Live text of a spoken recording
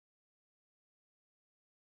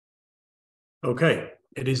Okay,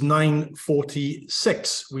 it is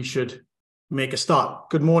 9:46. We should make a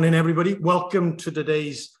start. Good morning, everybody. Welcome to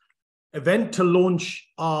today's event to launch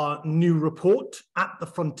our new report, At the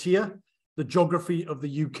Frontier, the Geography of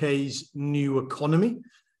the UK's New Economy.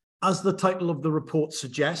 As the title of the report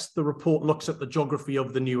suggests, the report looks at the geography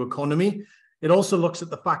of the new economy. It also looks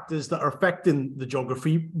at the factors that are affecting the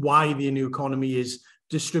geography, why the new economy is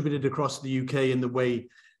distributed across the UK in the way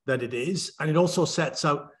that it is. And it also sets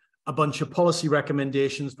out a bunch of policy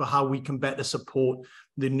recommendations for how we can better support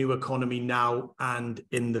the new economy now and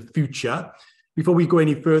in the future. Before we go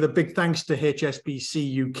any further, big thanks to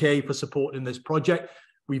HSBC UK for supporting this project.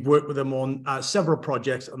 We've worked with them on several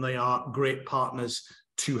projects, and they are great partners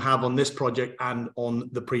to have on this project and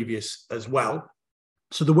on the previous as well.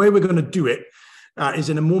 So the way we're going to do it is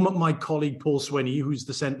in a moment, my colleague Paul Swinney, who's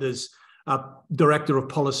the Centre's Director of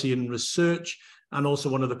Policy and Research, and also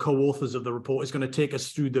one of the co-authors of the report, is going to take us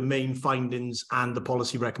through the main findings and the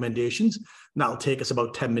policy recommendations. And that'll take us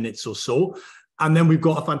about 10 minutes or so. And then we've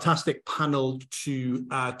got a fantastic panel to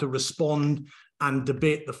respond and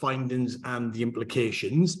debate the findings and the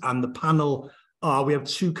implications. And the panel, we have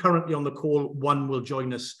two currently on the call. One will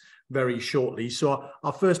join us very shortly. So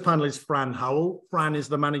our first panel is Fran Howell. Fran is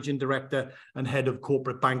the Managing Director and Head of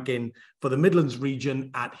Corporate Banking for the Midlands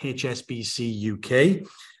region at HSBC UK.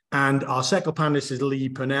 And our second panelist is Lee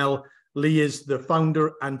Purnell. Lee is the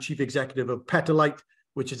founder and chief executive of Petalite,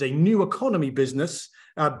 which is a new economy business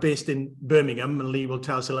based in Birmingham. And Lee will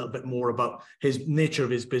tell us a little bit more about his nature of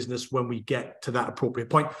his business when we get to that appropriate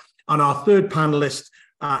point. And our third panelist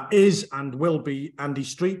is and will be Andy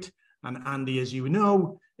Street. And Andy, as you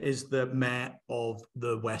know, is the Mayor of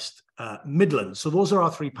the West Midlands. So those are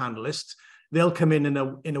our three panelists. They'll come in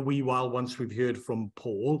a wee while once we've heard from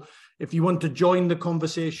Paul. If you want to join the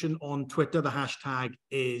conversation on Twitter, the hashtag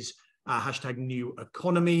is hashtag new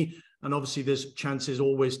economy. And obviously there's chances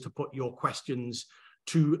always to put your questions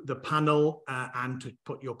to the panel and to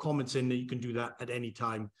put your comments in. You can do that at any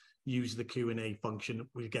time. Use the Q&A function.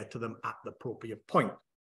 We'll get to them at the appropriate point.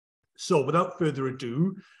 So without further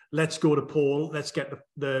ado, let's go to Paul. Let's get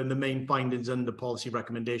the main findings and the policy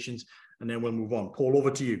recommendations, and then we'll move on. Paul,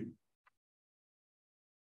 over to you.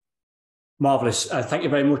 Marvellous. Thank you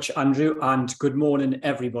very much, Andrew, and good morning,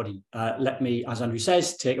 everybody. Let me, as Andrew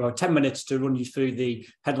says, take about 10 minutes to run you through the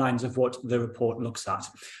headlines of what the report looks at.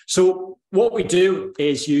 So what we do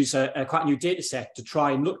is use a quite new data set to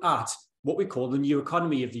try and look at what we call the new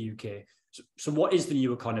economy of the UK. So what is the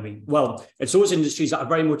new economy? Well, it's those industries that are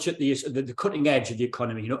very much at the cutting edge of the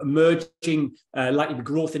economy, emerging, likely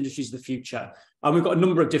growth industries of the future. And we've got a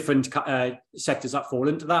number of different sectors that fall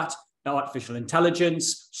into that. Artificial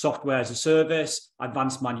intelligence, software as a service,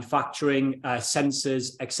 advanced manufacturing,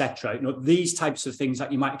 sensors, etc. These types of things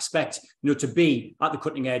that you might expect, to be at the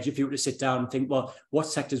cutting edge if you were to sit down and think, well, what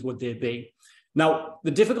sectors would they be? Now, the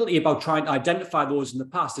difficulty about trying to identify those in the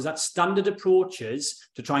past is that standard approaches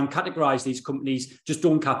to try and categorize these companies just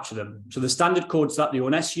don't capture them. So the standard codes that the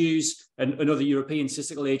ONS use and other European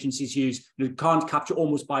statistical agencies use can't capture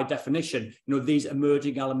almost by definition, these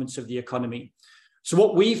emerging elements of the economy. So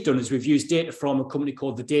what we've done is we've used data from a company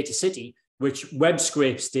called the Data City, which web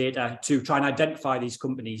scrapes data to try and identify these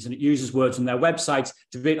companies. And it uses words on their websites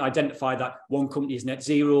to be able to identify that one company is net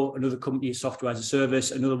zero, another company is software as a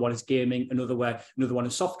service, another one is gaming, another one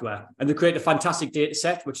is software. And they create a fantastic data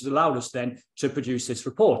set, which has allowed us then to produce this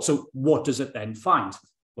report. So what does it then find?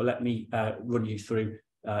 Well, let me run you through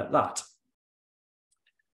that.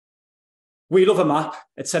 We love a map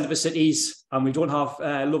at Centre for Cities, and we don't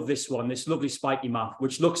love this one, this lovely spiky map,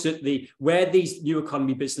 which looks at where these new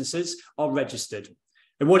economy businesses are registered.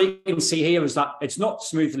 And what you can see here is that it's not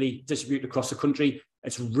smoothly distributed across the country.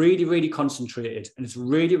 It's really, really concentrated, and it's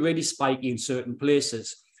really, really spiky in certain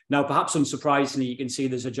places. Now, perhaps unsurprisingly, you can see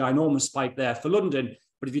there's a ginormous spike there for London.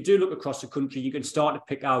 But if you do look across the country, you can start to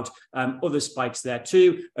pick out other spikes there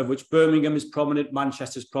too, of which Birmingham is prominent,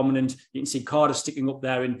 Manchester's prominent. You can see Cardiff sticking up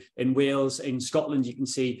there in Wales. In Scotland, you can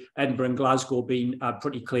see Edinburgh and Glasgow being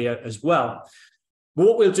pretty clear as well. But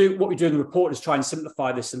what we do in the report is try and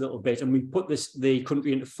simplify this a little bit, and we put the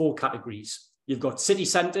country into 4 categories. You've got city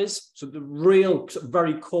centres, so the real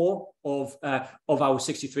very core of our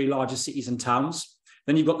 63 largest cities and towns.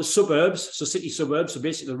 Then you've got the suburbs, so city suburbs, so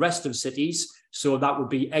basically the rest of cities. So that would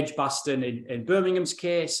be Edgbaston in Birmingham's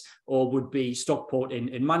case, or would be Stockport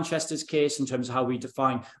in Manchester's case, in terms of how we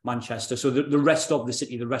define Manchester. So the rest of the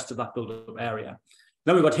city, the rest of that built-up area.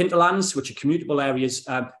 Then we've got hinterlands, which are commutable areas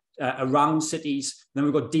around cities. Then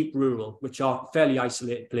we've got deep rural, which are fairly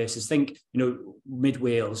isolated places. Think, mid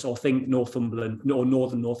Wales, or think Northumberland, or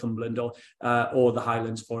northern Northumberland, or the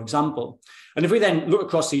Highlands, for example. And if we then look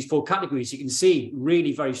across these four categories, you can see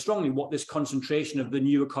really very strongly what this concentration of the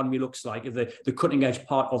new economy looks like, of the cutting edge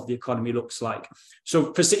part of the economy looks like.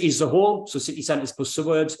 So for cities as a whole, so city centres plus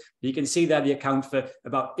suburbs, you can see there they account for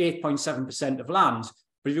about 8.7% of land.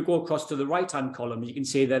 But if you go across to the right-hand column, you can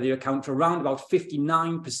see there they account for around about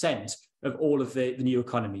 59% of all of the new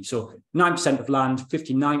economy. So 9% of land,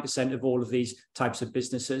 59% of all of these types of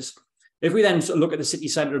businesses. If we then sort of look at the city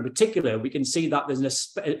centre in particular, we can see that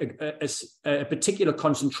there's a particular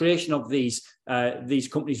concentration of these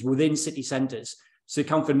companies within city centres. So they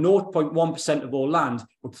account for 0.1% of all land,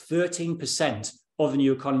 but 13% of the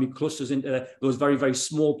new economy clusters into those very, very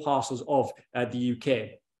small parcels of the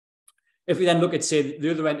UK. If we then look at, say,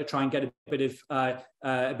 the other end to try and get a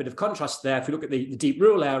bit of contrast there, if we look at the deep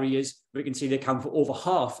rural areas, we can see they account for over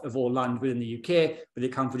half of all land within the UK, but they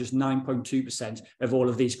account for just 9.2% of all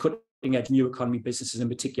of these cutting-edge new economy businesses in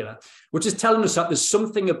particular, which is telling us that there's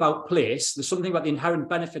something about place, there's something about the inherent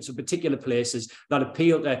benefits of particular places that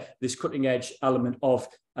appeal to this cutting-edge element of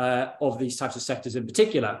these types of sectors in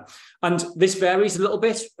particular. And this varies a little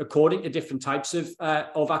bit according to different types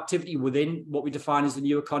of activity within what we define as the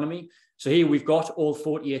new economy. So here we've got all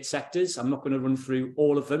 48 sectors. I'm not going to run through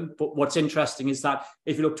all of them, but what's interesting is that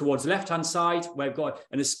if you look towards the left-hand side, we've got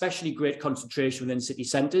an especially great concentration within city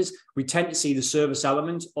centres. We tend to see the service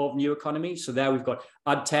element of new economy. So there we've got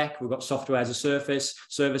ad tech, we've got software as a service,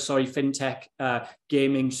 FinTech,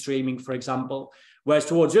 gaming, streaming, for example. Whereas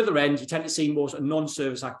towards the other end, you tend to see more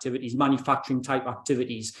non-service activities, manufacturing type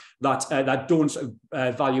activities that don't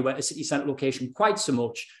value a city centre location quite so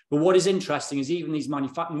much. But what is interesting is even these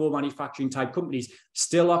more manufacturing type companies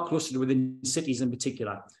still are clustered within cities in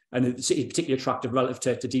particular, and the city is particularly attractive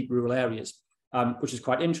relative to deep rural areas, which is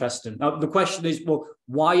quite interesting. Now, the question is, well,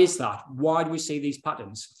 why is that? Why do we see these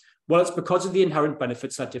patterns? Well, it's because of the inherent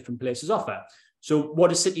benefits that different places offer. So what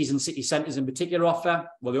do cities and city centres in particular offer?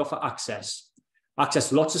 Well, they offer access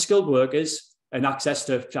to lots of skilled workers, and access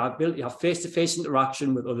to ability to have face-to-face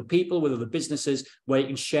interaction with other people, with other businesses, where you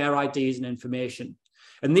can share ideas and information.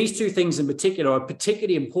 And these two things in particular are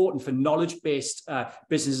particularly important for knowledge-based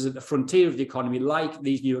businesses at the frontier of the economy, like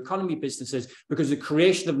these new economy businesses, because the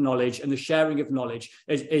creation of knowledge and the sharing of knowledge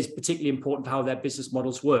is particularly important for how their business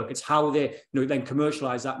models work. It's how they then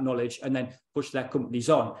commercialize that knowledge and then push their companies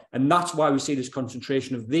on. And that's why we see this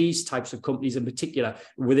concentration of these types of companies in particular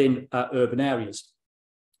within urban areas.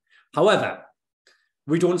 However,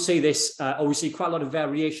 we don't see this, or we see quite a lot of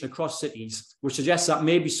variation across cities, which suggests that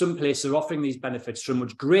maybe some places are offering these benefits to a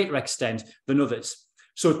much greater extent than others.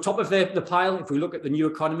 So top of the pile, if we look at the new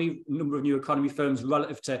economy, number of new economy firms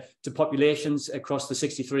relative to populations across the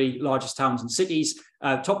 63 largest towns and cities,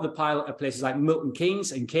 top of the pile are places like Milton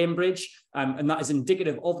Keynes and Cambridge, and that is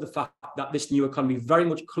indicative of the fact that this new economy very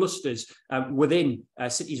much clusters within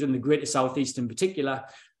cities in the greater southeast in particular.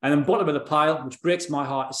 And then bottom of the pile, which breaks my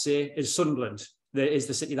heart to say, is Sunderland. There is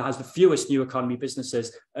the city that has the fewest new economy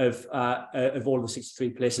businesses of all the 63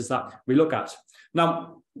 places that we look at.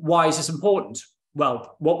 Now, why is this important?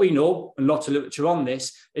 Well, what we know, and lots of literature on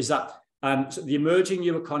this, is that so the emerging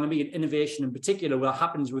new economy and innovation in particular, what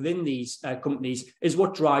happens within these companies is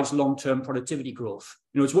what drives long-term productivity growth.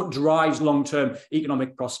 It's what drives long-term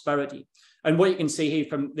economic prosperity. And what you can see here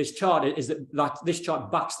from this chart is that this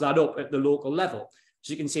chart backs that up at the local level.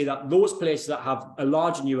 So you can see that those places that have a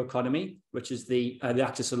large new economy, which is the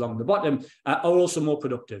axis along the bottom, are also more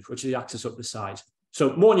productive, which is the axis up the side.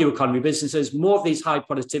 So more new economy businesses, more of these high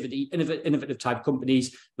productivity, innovative type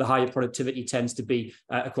companies, the higher productivity tends to be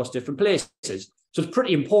across different places. So it's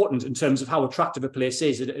pretty important in terms of how attractive a place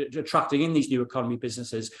is, attracting in these new economy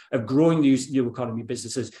businesses, of growing these new economy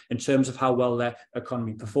businesses in terms of how well their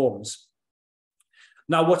economy performs.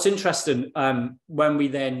 Now, what's interesting when we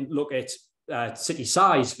then look at city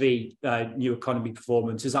size v new economy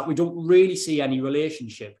performance is that we don't really see any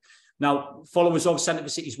relationship. Now, followers of Centre for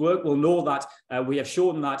Cities work will know that we have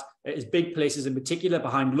shown that it is big places in particular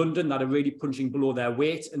behind London that are really punching below their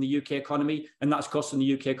weight in the UK economy, and that's costing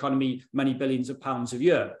the UK economy many billions of pounds a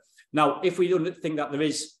year. Now, if we don't think that there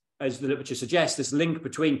is, as the literature suggests, this link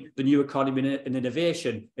between the new economy and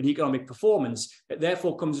innovation and economic performance, it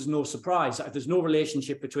therefore comes as no surprise that if there's no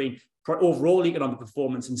relationship between overall economic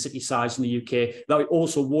performance and city size in the UK, that we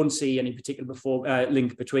also won't see any particular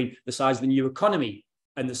link between the size of the new economy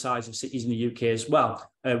and the size of cities in the UK as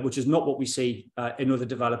well, which is not what we see in other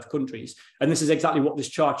developed countries. And this is exactly what this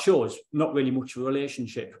chart shows, not really much of a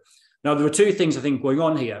relationship. Now, there are two things I think going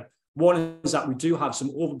on here. One is that we do have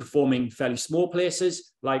some overperforming fairly small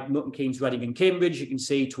places like Milton Keynes, Reading and Cambridge. You can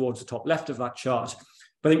see towards the top left of that chart.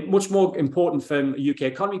 But I think much more important from a UK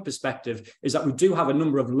economy perspective is that we do have a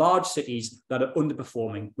number of large cities that are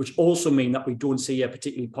underperforming, which also mean that we don't see a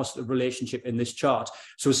particularly positive relationship in this chart.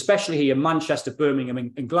 So especially here, Manchester, Birmingham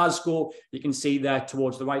and Glasgow, you can see there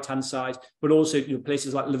towards the right-hand side, but also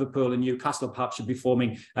places like Liverpool and Newcastle perhaps should be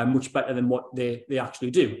performing much better than what they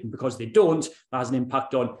actually do. And because they don't, that has an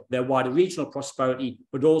impact on their wider regional prosperity,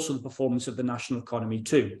 but also the performance of the national economy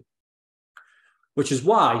too. Which is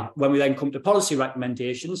why, when we then come to policy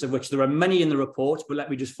recommendations, of which there are many in the report, but let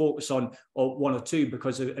me just focus on one or two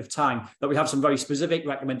because of time, that we have some very specific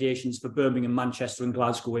recommendations for Birmingham, Manchester and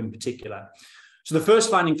Glasgow in particular. So the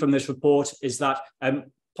first finding from this report is that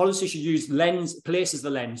policy should use place as the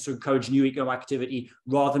lens to encourage new economic activity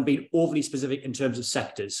rather than being overly specific in terms of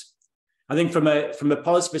sectors. I think from a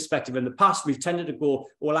policy perspective in the past, we've tended to go,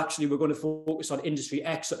 well, actually, we're going to focus on industry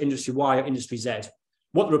X or industry Y or industry Z.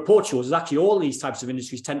 What the report shows is actually all these types of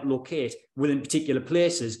industries tend to locate within particular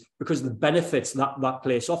places because of the benefits that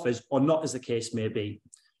place offers, or not as the case may be.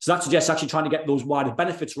 So that suggests actually trying to get those wider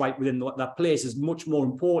benefits right within that place is much more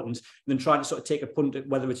important than trying to sort of take a punt at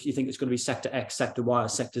whether you think it's going to be sector X, sector Y, or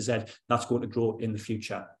sector Z that's going to grow in the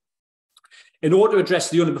future. In order to address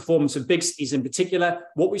the underperformance of big cities in particular,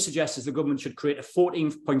 what we suggest is the government should create a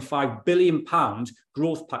 £14.5 billion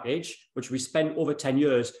growth package, which we spent over 10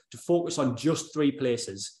 years to focus on just 3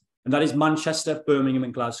 places, and that is Manchester, Birmingham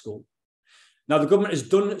and Glasgow. Now, the government has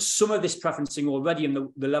done some of this preferencing already in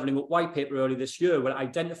the Levelling Up white paper earlier this year, where it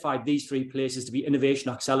identified these 3 places to be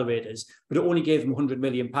innovation accelerators, but it only gave them £100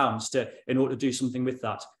 million in order to do something with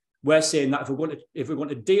that. We're saying that if we're going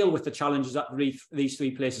to deal with the challenges that these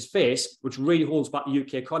 3 places face, which really holds back the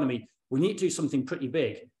UK economy, we need to do something pretty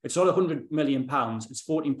big. It's not £100 million, it's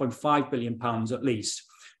 £14.5 billion at least.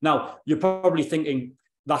 Now, you're probably thinking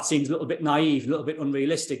that seems a little bit naive, a little bit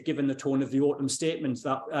unrealistic, given the tone of the autumn statements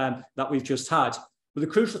that we've just had. But the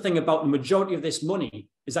crucial thing about the majority of this money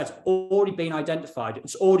is that it's already been identified.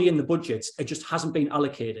 It's already in the budgets. It just hasn't been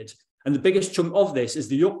allocated. And the biggest chunk of this is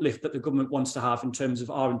the uplift that the government wants to have in terms of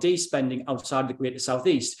R&D spending outside the Greater South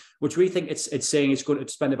East, which we think it's saying it's going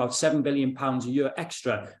to spend about £7 billion a year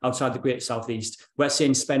extra outside the Greater South East. We're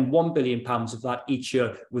saying spend £1 billion of that each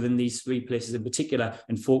year within these 3 places in particular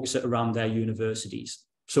and focus it around their universities.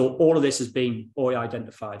 So all of this has been already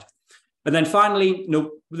identified. And then finally,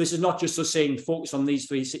 this is not just us saying focus on these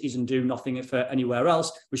 3 cities and do nothing for anywhere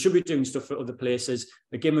else. We should be doing stuff for other places.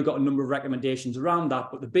 Again, we've got a number of recommendations around that,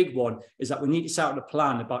 but the big one is that we need to start a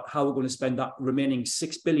plan about how we're going to spend that remaining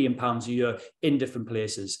 £6 billion a year in different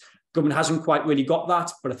places. Government hasn't quite really got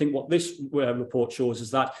that, but I think what this report shows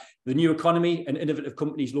is that the new economy and innovative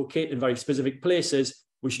companies located in very specific places,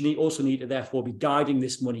 we should also need to therefore be guiding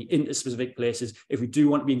this money into specific places if we do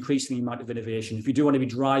want to be increasing the amount of innovation, if we do want to be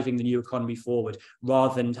driving the new economy forward,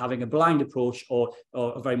 rather than having a blind approach or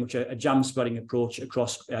very much a jam-spreading approach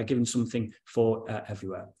across giving something for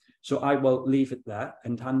everywhere. So I will leave it there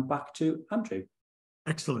and hand back to Andrew.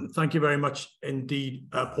 Excellent. Thank you very much indeed,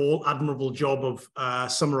 Paul. Admirable job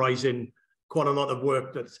of summarising quite a lot of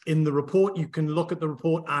work that's in the report. You can look at the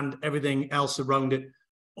report and everything else around it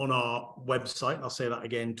on our website. I'll say that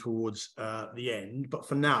again towards the end. But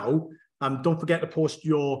for now, don't forget to post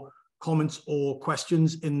your comments or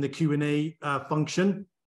questions in the Q&A function.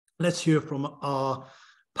 Let's hear from our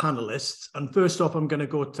panelists. And first off, I'm going to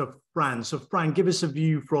go to Fran. So Fran, give us a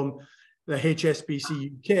view from the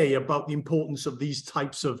HSBC UK about the importance of these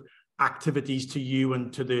types of activities to you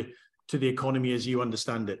and to the economy as you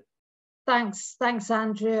understand it. Thanks,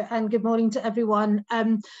 Andrew, and good morning to everyone.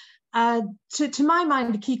 To my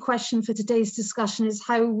mind, the key question for today's discussion is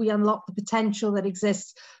how we unlock the potential that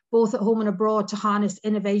exists both at home and abroad to harness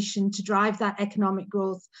innovation to drive that economic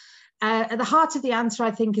growth. At the heart of the answer,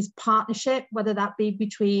 I think, is partnership, whether that be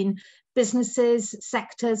between businesses,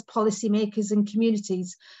 sectors, policymakers and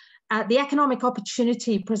communities. The economic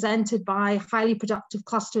opportunity presented by highly productive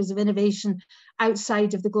clusters of innovation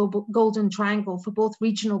outside of the global golden triangle for both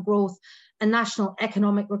regional growth and national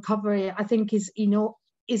economic recovery, I think is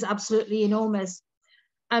absolutely enormous.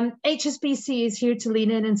 HSBC is here to lean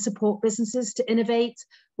in and support businesses to innovate,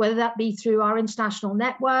 whether that be through our international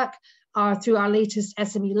network or through our latest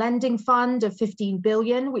SME lending fund of 15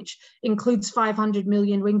 billion, which includes 500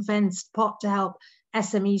 million ring-fenced pot to help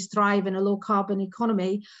SMEs thrive in a low carbon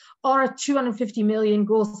economy, or a 250 million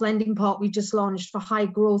growth lending pot we just launched for high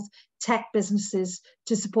growth tech businesses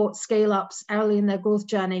to support scale ups early in their growth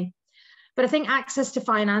journey. But I think access to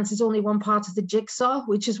finance is only one part of the jigsaw,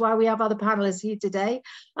 which is why we have other panelists here today.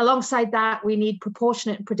 Alongside that, we need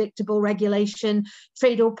proportionate and predictable regulation,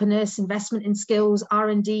 trade openness, investment in skills,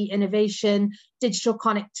 R&D, innovation, digital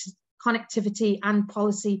connectivity, and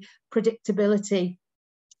policy predictability.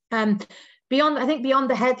 Beyond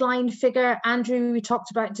the headline figure, Andrew, we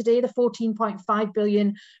talked about today, the 14.5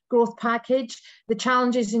 billion growth package, the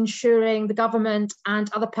challenges ensuring the government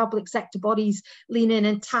and other public sector bodies lean in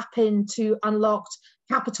and tap into unlocked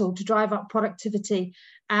capital to drive up productivity.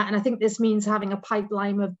 And I think this means having a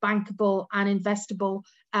pipeline of bankable and investable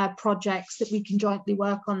projects that we can jointly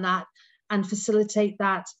work on that and facilitate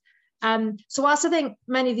that. So whilst I think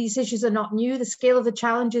many of these issues are not new, the scale of the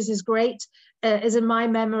challenges is great, is in my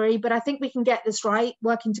memory, but I think we can get this right,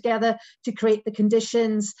 working together to create the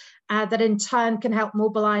conditions that in turn can help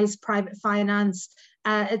mobilise private finance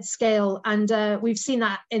at scale. And we've seen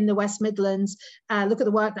that in the West Midlands. Look at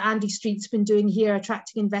the work that Andy Street's been doing here,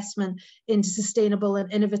 attracting investment into sustainable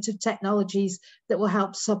and innovative technologies that will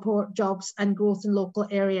help support jobs and growth in local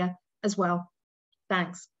area as well.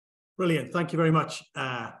 Thanks. Brilliant. Thank you very much,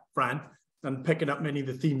 Fran. And picking up many of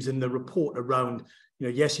the themes in the report around,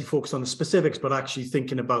 yes, you focus on the specifics, but actually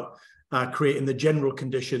thinking about creating the general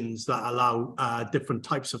conditions that allow different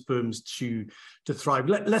types of firms to thrive.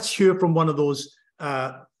 Let's hear from one of those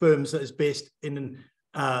firms that is based in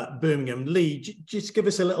Birmingham. Lee, just give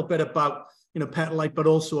us a little bit about, Petalite, but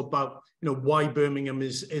also about, why Birmingham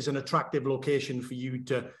is an attractive location for you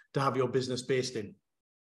to have your business based in.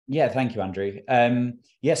 Yeah, thank you, Andrew.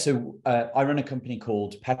 So I run a company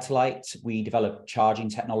called Petalite. We develop charging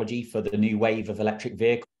technology for the new wave of electric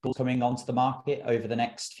vehicles coming onto the market over the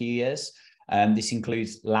next few years. This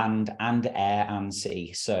includes land and air and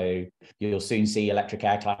sea. So you'll soon see electric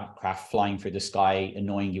aircraft flying through the sky,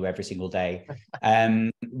 annoying you every single day.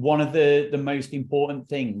 One of the most important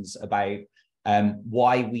things about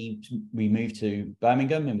why we moved to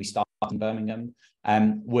Birmingham and we started in Birmingham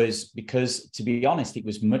was because, to be honest, it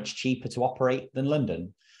was much cheaper to operate than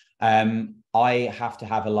London. I have to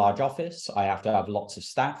have a large office. I have to have lots of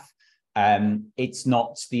staff. It's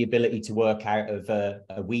not the ability to work out of a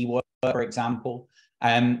WeWork, for example.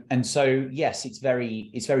 And so, yes, it's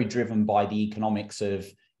very driven by the economics of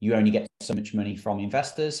you only get so much money from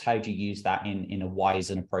investors. How do you use that in a wise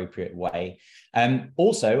and appropriate way?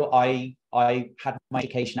 Also, I had my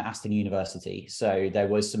education at Aston University. So there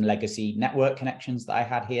was some legacy network connections that I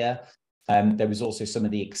had here. There was also some of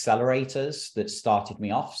the accelerators that started me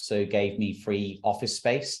off, so gave me free office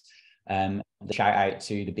space. The shout out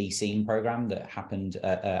to the BCEAM program that happened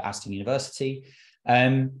at Aston University.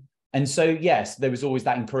 And so, yes, there was always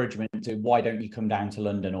that encouragement to why don't you come down to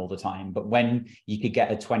London all the time? But when you could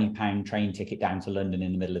get a £20 train ticket down to London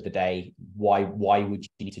in the middle of the day, why would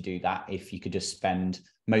you need to do that if you could just spend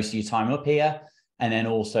most of your time up here and then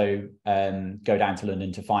also go down to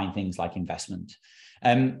London to find things like investment?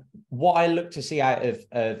 What I look to see out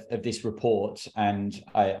of this report, and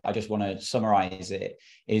I just want to summarize it,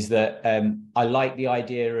 is that I like the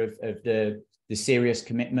idea of the serious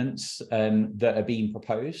commitments that are being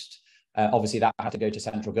proposed. Obviously, that had to go to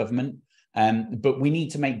central government, but we need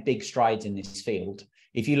to make big strides in this field.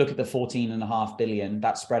 If you look at the 14.5 billion,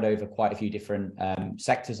 that's spread over quite a few different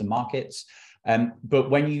sectors and markets. But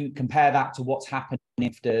when you compare that to what's happened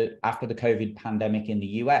after the COVID pandemic in the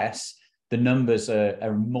US, the numbers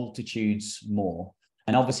are multitudes more.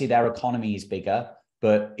 And obviously, their economy is bigger,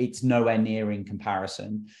 but it's nowhere near in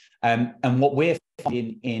comparison. And what we're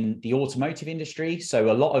finding in the automotive industry,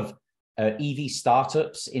 so a lot of EV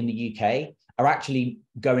startups in the UK are actually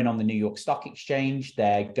going on the New York Stock Exchange.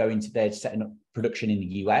 They're setting up production in the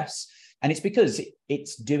US. And it's because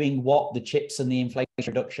it's doing what the CHIPS and the Inflation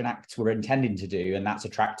Reduction Act were intending to do, and that's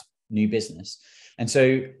attract new business. And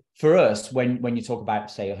so for us, when you talk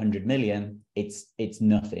about, say, 100 million, it's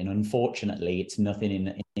nothing. Unfortunately, it's nothing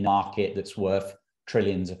in a market that's worth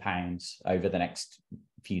trillions of pounds over the next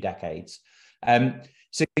few decades.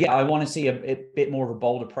 So yeah, I want to see a bit more of a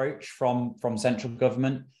bold approach from central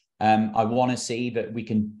government. I want to see that we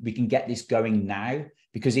can get this going now,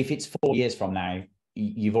 because if it's 4 years from now,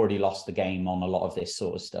 you've already lost the game on a lot of this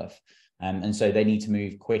sort of stuff. And so they need to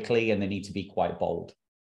move quickly and they need to be quite bold.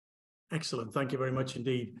 Excellent. Thank you very much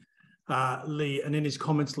indeed, Lee. And in his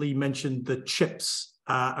comments, Lee mentioned the CHIPS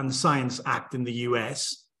and Science Act in the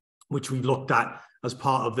US, which we looked at as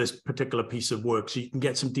part of this particular piece of work. So you can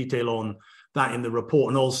get some detail on that in the report.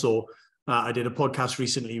 And also, I did a podcast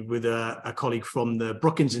recently with a colleague from the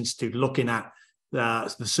Brookings Institute looking at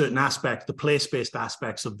the certain aspects, the place-based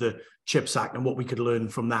aspects of the CHIPS Act and what we could learn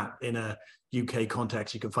from that in a UK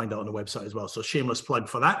context. You can find that on the website as well. So shameless plug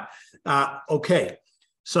for that. Okay.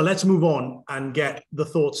 So let's move on and get the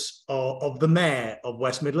thoughts of the Mayor of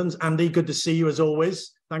West Midlands. Andy, good to see you as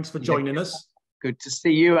always. Thanks for joining us. Good to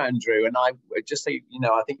see you, Andrew. And I just say,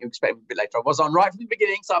 I think you expect me a bit later. I was on right from the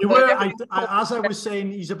beginning. So you were, as I was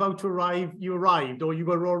saying, he's about to arrive. You arrived, or you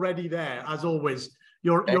were already there, as always.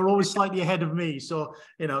 You're always slightly ahead of me. So,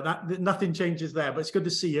 that nothing changes there, but it's good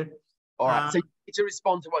to see you. All right. So to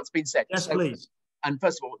respond to what's been said. Yes, please. And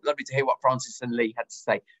first of all, lovely to hear what Francis and Lee had to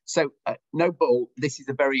say. So, no bull, this is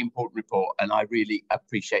a very important report, and I really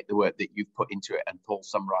appreciate the work that you've put into it, and Paul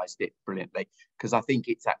summarised it brilliantly, because I think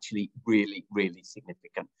it's actually really, really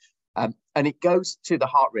significant. And it goes to the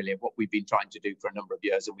heart, really, of what we've been trying to do for a number of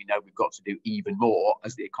years, and we know we've got to do even more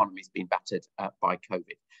as the economy's been battered by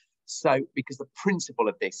COVID. So, because the principle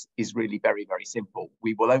of this is really very, very simple.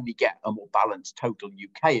 We will only get a more balanced total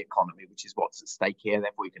UK economy, which is what's at stake here.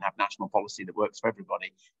 Therefore, we can have national policy that works for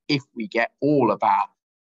everybody if we get all of our.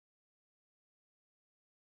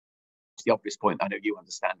 The obvious point, I know you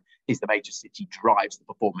understand, is the major city drives the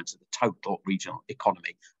performance of the total regional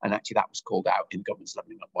economy. And actually that was called out in the government's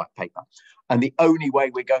Levelling Up white paper. And the only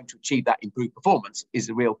way we're going to achieve that improved performance is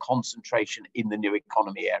a real concentration in the new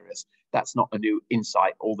economy areas. That's not a new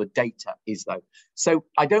insight. All the data is, though. So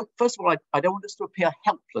first of all, I don't want us to appear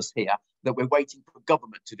helpless here, that we're waiting for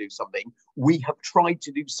government to do something. We have tried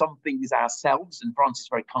to do some things ourselves, and Francis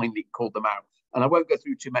very kindly called them out. And I won't go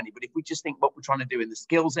through too many, but if we just think what we're trying to do in the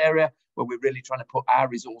skills area, where we're really trying to put our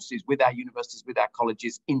resources with our universities, with our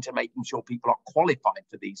colleges, into making sure people are qualified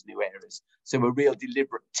for these new areas. So a real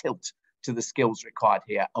deliberate tilt to the skills required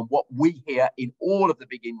here. And what we hear in all of the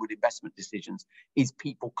big inward investment decisions is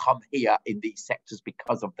people come here in these sectors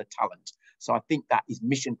because of the talent. So I think that is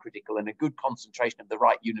mission critical, and a good concentration of the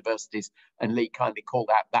right universities, and Lee kindly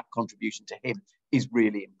called out that contribution to him, is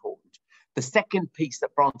really important. The second piece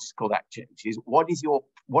that Francis called out is what is your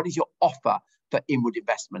offer for inward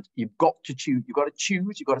investment? You've got to choose, you've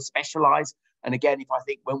got to specialise. And again, if I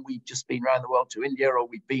think when we've just been around the world to India, or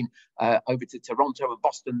we've been over to Toronto and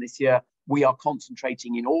Boston this year, we are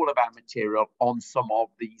concentrating in all of our material on some of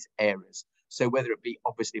these areas. So whether it be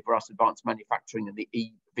obviously for us advanced manufacturing and the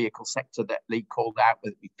e-vehicle sector that Lee called out,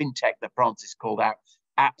 whether it be FinTech that Francis called out,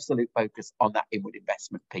 absolute focus on that inward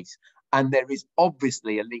investment piece. And there is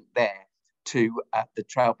obviously a link there to the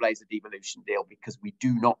Trailblazer devolution deal, because we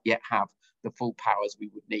do not yet have the full powers we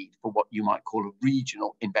would need for what you might call a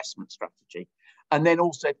regional investment strategy. And then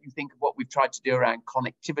also, if you think of what we've tried to do around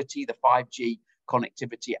connectivity, the 5G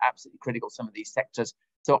connectivity, absolutely critical, some of these sectors.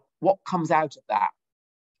 So what comes out of that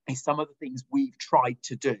is some of the things we've tried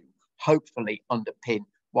to do, hopefully underpin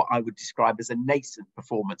what I would describe as a nascent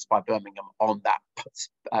performance by Birmingham on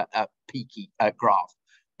that peaky graph.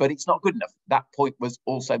 But it's not good enough. That point was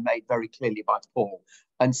also made very clearly by Paul.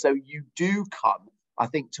 And so you do come, I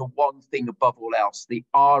think, to one thing above all else, the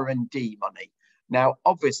R&D money. Now,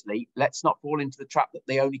 obviously, let's not fall into the trap that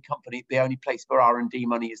the only place for R&D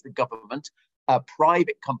money is the government.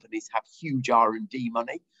 Private companies have huge R&D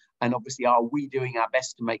money. And obviously, are we doing our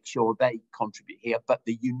best to make sure they contribute here? But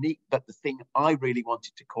the thing I really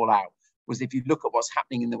wanted to call out was, if you look at what's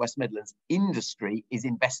happening in the West Midlands, industry is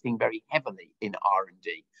investing very heavily in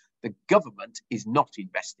R&D. The government is not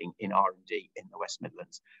investing in R&D in the West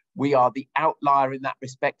Midlands. We are the outlier in that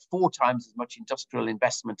respect, 4 times as much industrial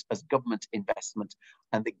investment as government investment.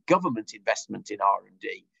 And the government investment in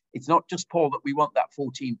R&D, it's not just, Paul, that we want that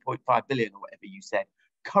 14.5 billion or whatever you said.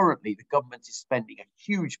 Currently, the government is spending a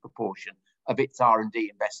huge proportion of its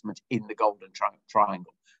R&D investment in the Golden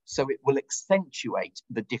Triangle. So it will accentuate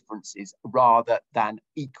the differences rather than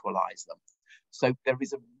equalise them. So there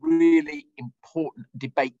is a really important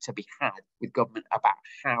debate to be had with government about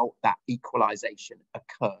how that equalisation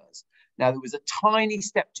occurs. Now, there was a tiny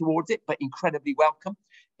step towards it, but incredibly welcome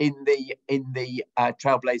in the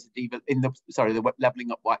Trailblazer, the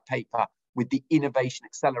Levelling Up white paper, with the innovation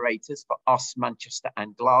accelerators for us, Manchester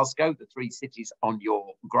and Glasgow, the 3 cities on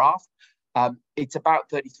your graph. It's about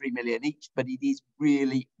 33 million each, but it is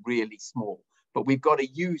really, really small. But we've got to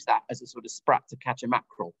use that as a sort of sprat to catch a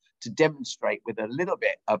mackerel, to demonstrate with a little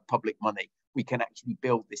bit of public money, we can actually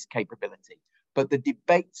build this capability. But the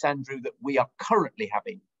debates, Andrew, that we are currently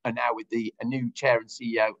having are now with a new chair and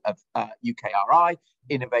CEO of UKRI,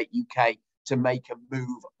 Innovate UK, to make a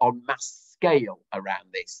move on mass scale around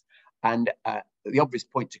this. And the obvious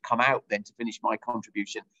point to come out then, to finish my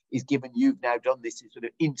contribution, is given you've now done this sort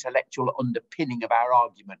of intellectual underpinning of our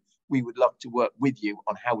argument, we would love to work with you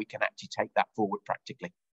on how we can actually take that forward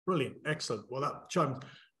practically. Brilliant, excellent. Well, that chimes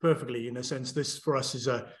perfectly. In a sense, this for us is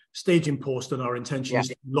a staging post, and our intention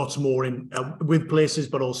is lots more in with places,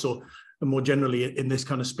 but also more generally in this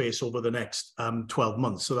kind of space over the next 12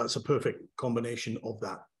 months. So that's a perfect combination of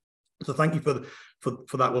that. So thank you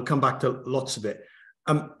for that. We'll come back to lots of it.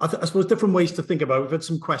 I suppose different ways to think about it. We've had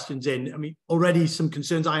some questions in. I mean, already some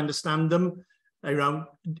concerns, I understand them, around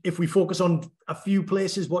if we focus on a few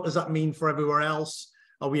places, what does that mean for everywhere else?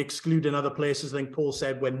 Are we excluding other places? I think Paul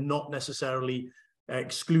said we're not necessarily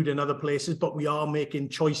excluding other places, but we are making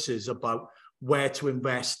choices about where to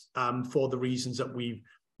invest for the reasons that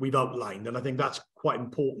we've outlined. And I think that's quite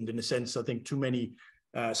important in a sense. I think too many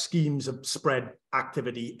schemes have spread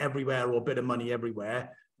activity everywhere or a bit of money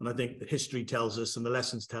everywhere. And I think the history tells us and the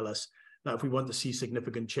lessons tell us that if we want to see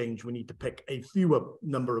significant change, we need to pick a fewer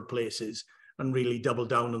number of places and really double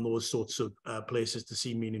down on those sorts of places to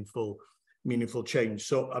see meaningful change.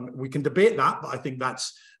 So we can debate that, but I think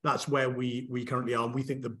that's where we currently are. And we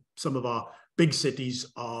think that some of our big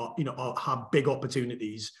cities have big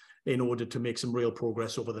opportunities in order to make some real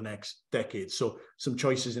progress over the next decade. So some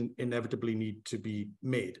choices inevitably need to be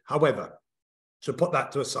made. However, so put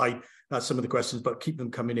that to aside, that's some of the questions, but keep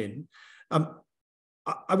them coming in.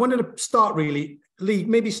 I wanted to start really, Lee,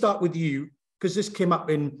 maybe start with you, because this came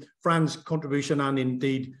up in Fran's contribution and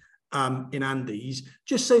indeed in Andy's.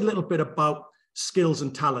 Just say a little bit about skills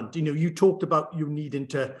and talent. You talked about you needing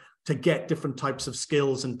to get different types of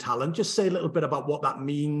skills and talent. Just say a little bit about what that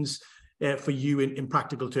means for you in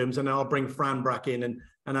practical terms, and I'll bring Fran back in,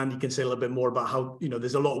 and Andy can say a little bit more about how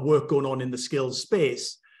there's a lot of work going on in the skills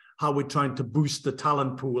space, how we're trying to boost the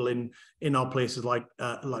talent pool in our places like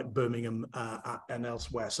Birmingham and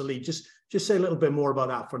elsewhere. So Lee, just say a little bit more about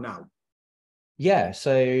that for now. Yeah,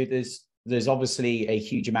 so there's obviously a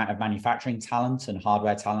huge amount of manufacturing talent and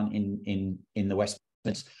hardware talent in the West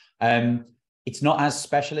Midlands. It's not as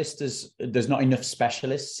specialist as there's not enough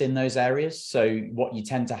specialists in those areas. So what you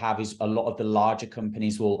tend to have is a lot of the larger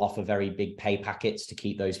companies will offer very big pay packets to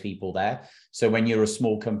keep those people there. So when you're a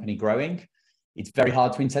small company growing, it's very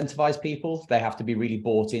hard to incentivize people. They have to be really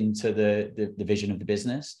bought into the vision of the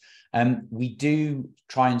business. We do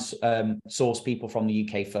try and source people from the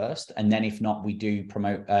UK first, and then if not, we do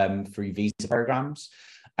promote through visa programs.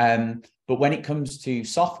 But when it comes to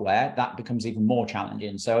software, that becomes even more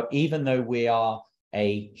challenging. So even though we are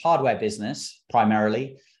a hardware business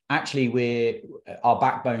primarily, actually our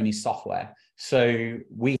backbone is software. So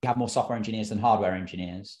we have more software engineers than hardware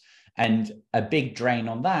engineers. And a big drain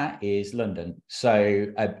on that is London. So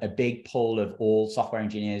a big pull of all software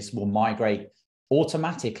engineers will migrate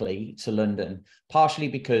automatically to London, partially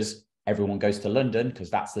because everyone goes to London because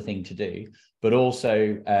that's the thing to do, but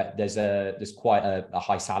also there's quite a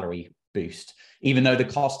high salary boost. Even though the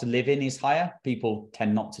cost of living is higher, people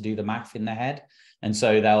tend not to do the math in their head, and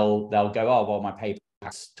so they'll go, oh well, my pay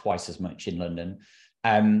is twice as much in London,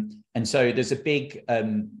 and so there's a big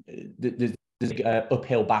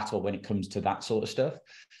uphill battle when it comes to that sort of stuff.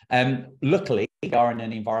 Luckily, we are in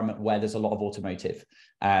an environment where there's a lot of automotive,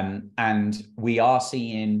 and we are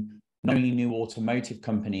seeing not only new automotive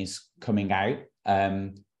companies coming out.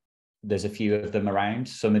 There's a few of them around.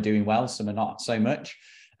 Some are doing well, some are not so much.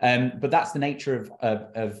 But that's the nature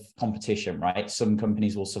of competition, right? Some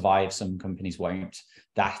companies will survive, some companies won't.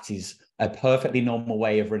 That is a perfectly normal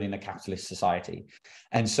way of running a capitalist society.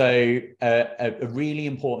 And so a really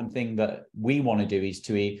important thing that we want to do is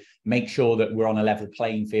to make sure that we're on a level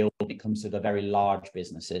playing field when it comes to the very large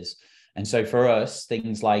businesses. And so for us,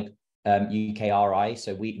 things like UKRI,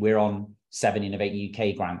 so we're on 7 Innovate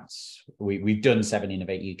UK grants. We've done 7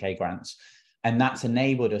 Innovate UK grants. And that's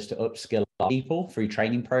enabled us to upskill our people through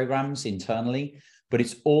training programs internally, but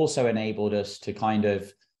it's also enabled us to kind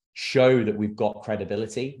of show that we've got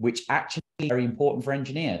credibility, which actually is very important for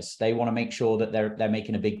engineers. They want to make sure that they're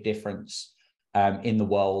making a big difference in the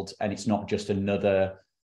world, and it's not just another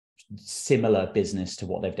similar business to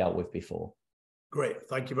what they've dealt with before. Great,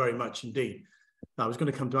 thank you very much indeed. I was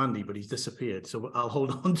going to come to Andy, but he's disappeared, so I'll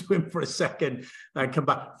hold on to him for a second and come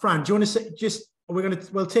back. Fran, do you want to say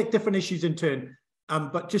we'll take different issues in turn,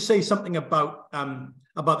 but just say something about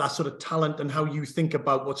that sort of talent and how you think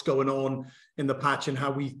about what's going on in the patch and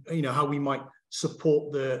how we might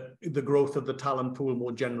support the growth of the talent pool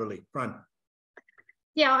more generally. Fran.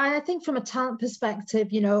 Yeah, I think from a talent perspective,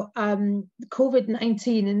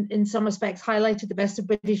 COVID-19 in some respects highlighted the best of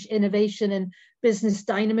British innovation and business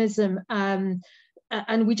dynamism.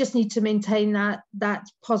 and we just need to maintain that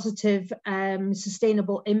positive,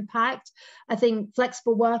 sustainable impact. I think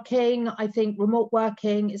flexible working, I think remote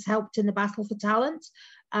working has helped in the battle for talent,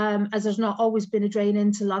 as there's not always been a drain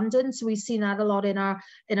into London. So we've seen that a lot in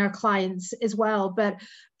our clients as well. But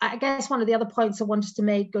I guess one of the other points I wanted to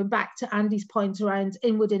make, going back to Andy's point around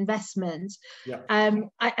inward investment,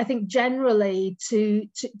 I think generally to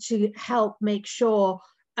help make sure,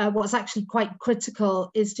 what's actually quite critical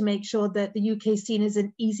is to make sure that the UK is seen as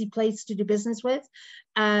an easy place to do business with,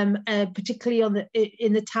 particularly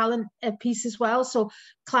in the talent piece as well. So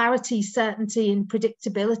clarity, certainty, and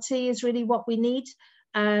predictability is really what we need.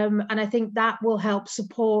 And I think that will help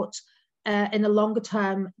support in the longer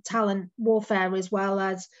term talent warfare, as well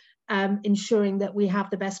as ensuring that we have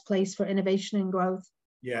the best place for innovation and growth.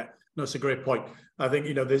 Yeah, no, it's a great point. I think,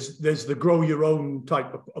 you know, there's the grow your own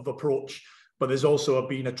type of approach, but there's also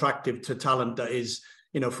being attractive to talent that is,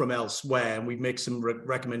 you know, from elsewhere. And we make some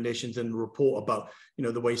recommendations in the report about, you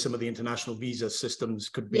know, the way some of the international visa systems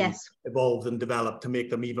could be evolved and developed to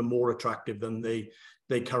make them even more attractive than they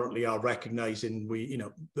currently are, recognizing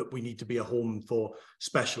that we need to be a home for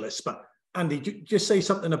specialists. But Andy, just say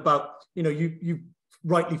something about, you know, you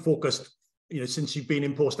rightly focused, you know, since you've been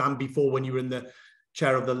in post and before when you were in the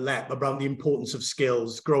chair of the LEP, about the importance of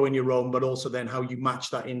skills, growing your own, but also then how you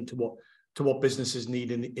match that into what businesses need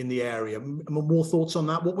in the area. More thoughts on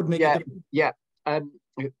that? What would make it? Yeah.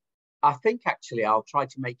 I think actually I'll try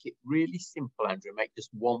to make it really simple, Andrew, make just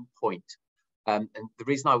one point. And the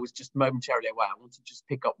reason I was just momentarily away, I want to just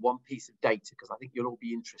pick up one piece of data because I think you'll all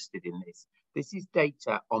be interested in this. This is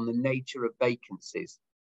data on the nature of vacancies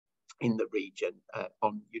in the region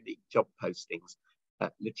on unique job postings,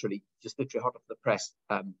 literally hot off the press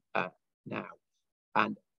now.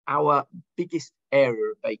 And our biggest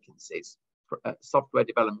area of vacancies for software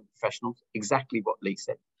development professionals, exactly what Lee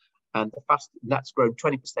said. And that's grown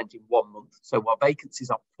 20% in 1 month. So while vacancies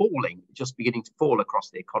are falling, just beginning to fall across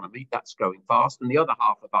the economy, that's growing fast. And the other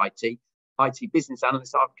half of IT business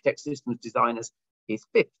analysts, architects, systems designers, is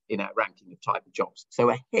fifth in our ranking of type of jobs. So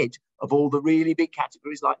ahead of all the really big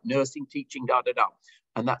categories like nursing, teaching,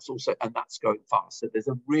 and that's growing fast. So there's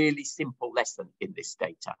a really simple lesson in this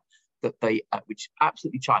data that which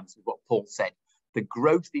absolutely chimes with what Paul said. The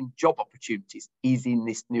growth in job opportunities is in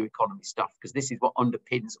this new economy stuff, because this is what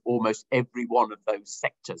underpins almost every one of those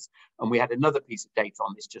sectors. And we had another piece of data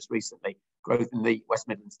on this just recently, growth in the West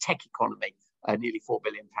Midlands tech economy, nearly £4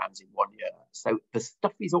 billion in 1 year. So the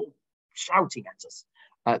stuff is all shouting at us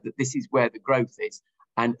that this is where the growth is.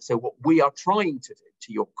 And so what we are trying to do,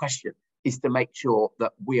 to your question, is to make sure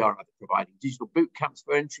that we are providing digital boot camps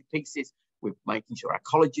for entry pieces. We're making sure our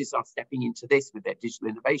colleges are stepping into this with their digital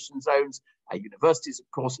innovation zones. Our universities, of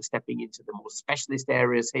course, are stepping into the more specialist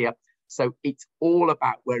areas here. So it's all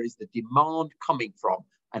about where is the demand coming from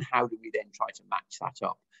and how do we then try to match that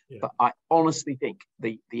up. Yeah. But I honestly think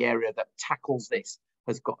the area that tackles this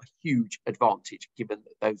has got a huge advantage, given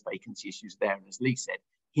that those vacancy issues are there. And as Lee said,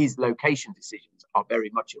 his location decisions are very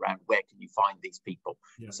much around where can you find these people.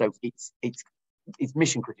 Yeah. So it's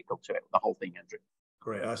mission critical to it, the whole thing, Andrew.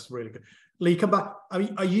 Great, that's really good. Lee, come back.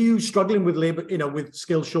 Are you struggling with labour, with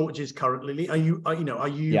skill shortages currently? Lee? Are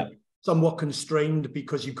you somewhat constrained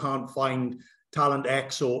because you can't find talent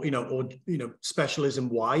X or specialism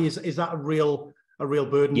Y? Is that a real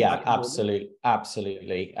burden? Yeah,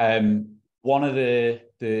 absolutely. One of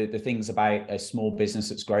the things about a small business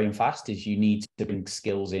that's growing fast is you need to bring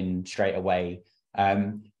skills in straight away.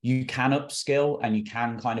 You can upskill and you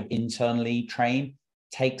can kind of internally train.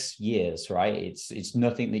 Takes years, right? It's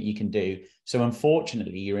nothing that you can do. So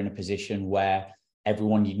unfortunately, you're in a position where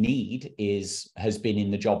everyone you need has been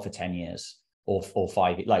in the job for 10 years or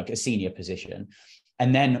 5, like a senior position.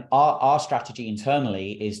 And then our strategy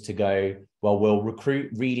internally is to go, well, we'll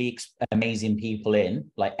recruit really amazing people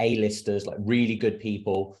in, like A-listers, like really good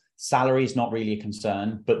people. Salary is not really a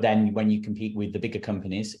concern, but then when you compete with the bigger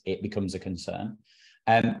companies, it becomes a concern.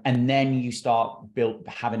 And then you start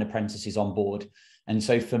having apprentices on board. And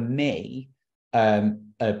so for me,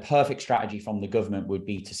 a perfect strategy from the government would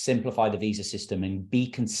be to simplify the visa system and be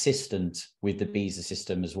consistent with the visa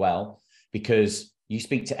system as well, because you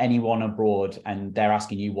speak to anyone abroad and they're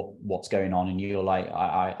asking you what's going on and you're like,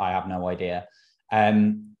 I have no idea.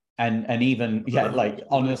 And even, like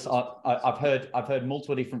honest, I've heard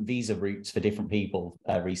multiple different visa routes for different people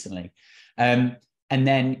recently. And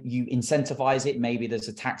then you incentivize it. Maybe there's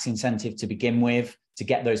a tax incentive to begin with to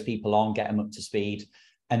get those people on, get them up to speed.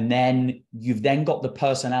 And then you've then got the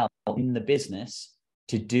personnel in the business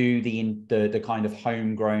to do the kind of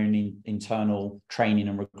homegrown internal training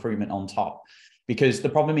and recruitment on top. Because the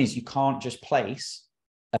problem is you can't just place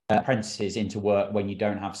apprentices into work when you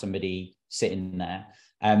don't have somebody sitting there.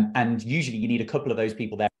 And usually you need a couple of those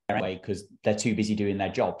people there anyway, because they're too busy doing their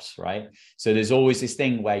jobs, right? So there's always this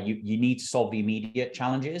thing where you need to solve the immediate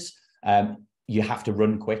challenges. You have to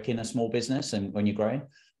run quick in a small business and when you're growing,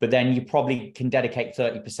 but then you probably can dedicate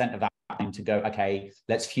 30% of that time to go, okay,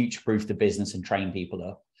 let's future-proof the business and train people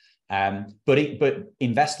up. But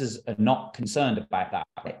investors are not concerned about that.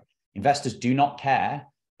 Right? Investors do not care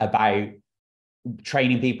about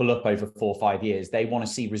training people up over 4 or 5 years. They want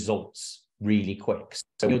to see results really quick.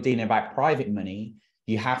 So when you're dealing about private money,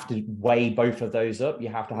 you have to weigh both of those up. You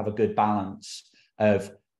have to have a good balance of,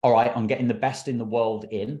 all right, I'm getting the best in the world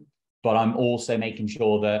in, but I'm also making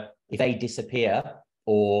sure that if they disappear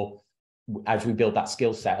or as we build that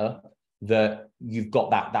skill set up, that you've got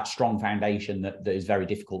that strong foundation that is very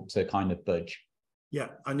difficult to kind of budge. Yeah,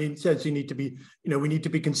 and in a sense, you need to be, we need to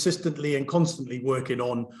be consistently and constantly working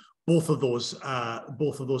on both of those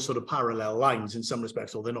sort of parallel lines in some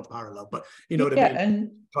respects, or they're not parallel, but what I mean,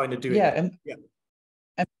 and trying to do it.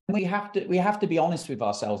 And we have to be honest with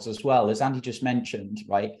ourselves as well, as Andy just mentioned,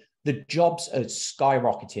 right? The jobs are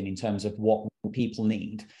skyrocketing in terms of what people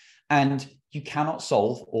need, and you cannot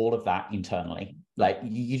solve all of that internally. Like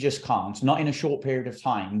you just can't, not in a short period of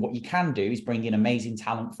time. What you can do is bring in amazing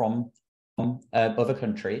talent from other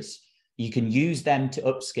countries. You can use them to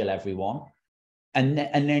upskill everyone, and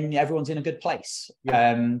then everyone's in a good place.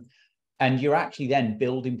 Yeah. And you're actually then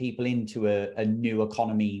building people into a new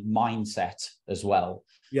economy mindset as well.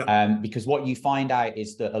 Yeah. Because what you find out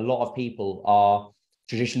is that a lot of people are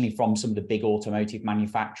traditionally from some of the big automotive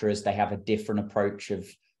manufacturers. They have a different approach of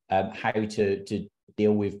how to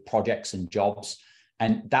deal with projects and jobs.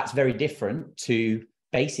 And that's very different to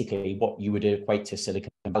basically what you would equate to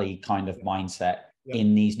Silicon Valley kind of mindset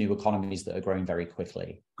in these new economies that are growing very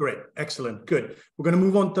quickly. Great, excellent, good. We're going to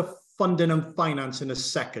move on to funding and finance in a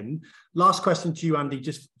second. Last question to you, Andy.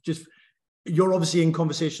 Just you're obviously in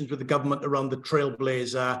conversations with the government around the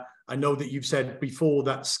Trailblazer. I know that you've said before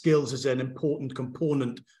that skills is an important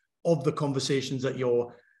component of the conversations that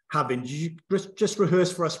you're having. Did you just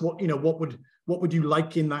rehearse for us what would you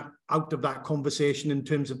like in that out of that conversation in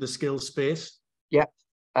terms of the skills space? Yeah.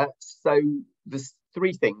 So there's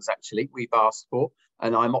 3 things actually we've asked for,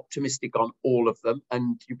 and I'm optimistic on all of them.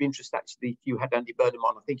 And you'd be interested actually if you had Andy Burnham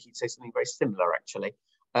on, I think he'd say something very similar actually.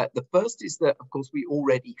 The first is that, of course, we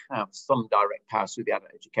already have some direct powers through the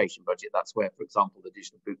adult education budget. That's where, for example, the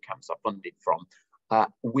digital boot camps are funded from.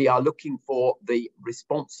 We are looking for the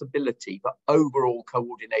responsibility for overall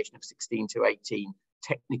coordination of 16 to 18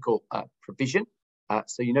 technical provision.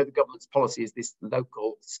 So, the government's policy is this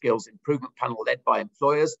local skills improvement panel led by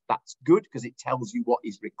employers. That's good because it tells you what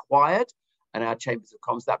is required, and our chambers of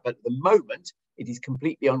commerce that. But at the moment, it is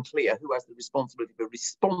completely unclear who has the responsibility for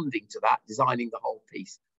responding to that, designing the whole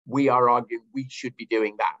piece. We are arguing we should be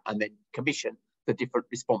doing that and then commission the different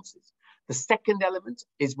responses. The second element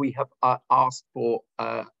is we have asked for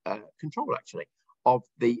control, actually, of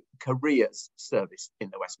the careers service in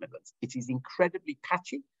the West Midlands. It is incredibly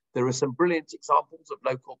patchy. There are some brilliant examples of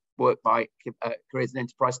local work by Careers and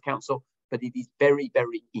Enterprise Council, but it is very,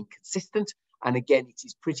 very inconsistent. And again, it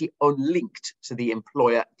is pretty unlinked to the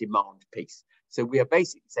employer demand piece. So we are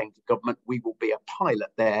basically saying to government, we will be a pilot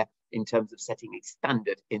there in terms of setting a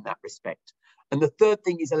standard in that respect. And the third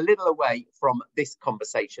thing is a little away from this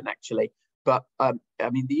conversation, actually. But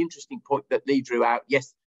the interesting point that Lee drew out,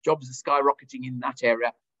 yes, jobs are skyrocketing in that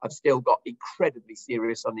area. I've still got incredibly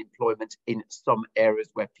serious unemployment in some areas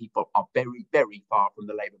where people are very, very far from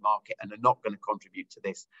the labour market and are not going to contribute to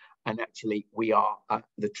this. And actually, we are,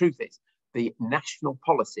 the truth is, the national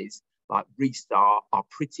policies like Restart are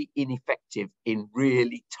pretty ineffective in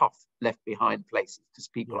really tough left behind places because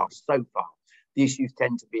people are so far. The issues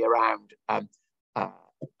tend to be around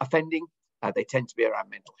offending. They tend to be around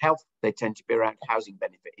mental health. They tend to be around housing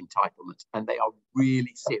benefit entitlement. And they are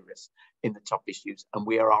really serious in the top issues. And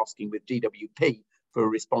we are asking with DWP for a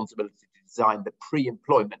responsibility to design the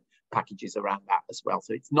pre-employment packages around that as well.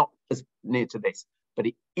 So it's not as near to this, but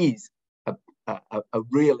it is a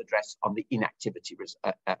real address on the inactivity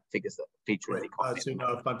figures that feature in the economy.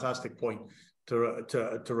 That's a fantastic point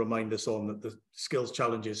to remind us on that the skills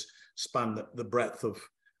challenges span the breadth of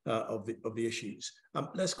the issues.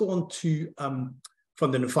 Let's go on to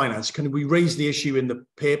funding and finance. Can we raise the issue in the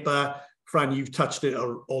paper? Fran, you've touched it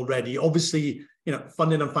already. Obviously,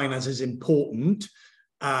 funding and finance is important.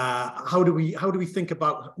 How do we think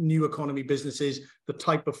about new economy businesses, the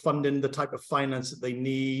type of funding, the type of finance that they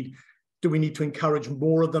need? Do we need to encourage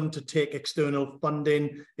more of them to take external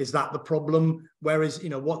funding? Is that the problem? Whereas,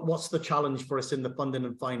 what's the challenge for us in the funding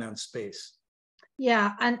and finance space?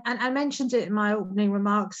 Yeah, and I mentioned it in my opening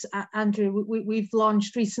remarks, Andrew. We've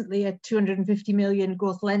launched recently a 250 million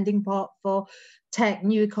growth lending pot for tech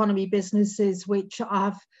new economy businesses, which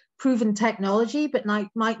have proven technology, but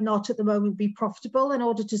might not at the moment be profitable, in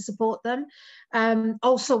order to support them.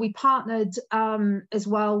 Also, we partnered as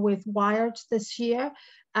well with Wired this year,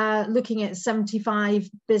 looking at 75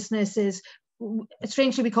 businesses.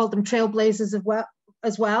 Strangely, we called them trailblazers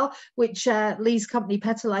as well, which Lee's company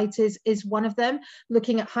Petalite is one of them,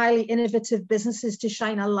 looking at highly innovative businesses to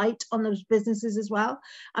shine a light on those businesses as well.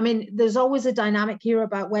 I mean, there's always a dynamic here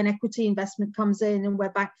about when equity investment comes in and where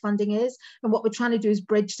back funding is. And what we're trying to do is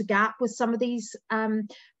bridge the gap with some of these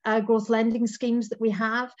growth lending schemes that we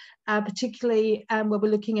have, particularly where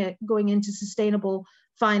we're looking at going into sustainable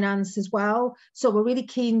finance as well. So we're really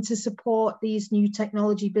keen to support these new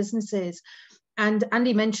technology businesses. And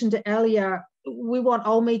Andy mentioned it earlier, we want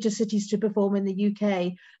all major cities to perform in the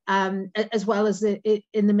UK, as well as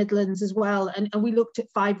in the Midlands as well. And we looked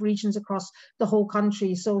at 5 regions across the whole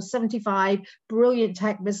country. So 75 brilliant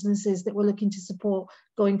tech businesses that we're looking to support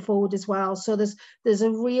going forward as well. So there's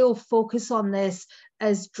a real focus on this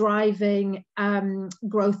as driving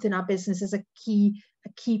growth in our business as a key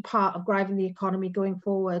part of driving the economy going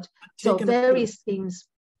forward. So various schemes.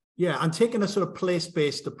 Yeah, and taking a sort of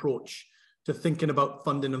place-based approach to thinking about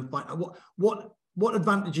funding and what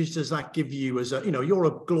advantages does that give you as a, you're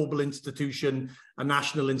a global institution, a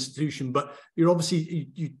national institution, but you're obviously,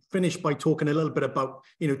 you finished by talking a little bit about,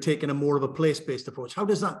 taking a more of a place-based approach. How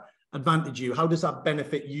does that advantage you? How does that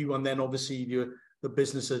benefit you? And then obviously the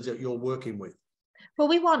businesses that you're working with? Well,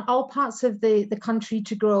 we want all parts of the country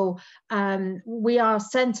to grow. We are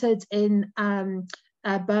centered in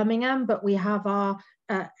Birmingham, but we have our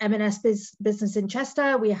M&S business in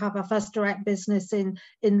Chester. We have our First Direct business in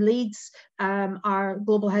Leeds. Our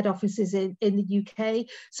global head office is in the UK.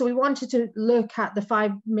 So we wanted to look at the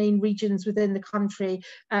 5 main regions within the country,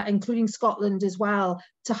 including Scotland as well,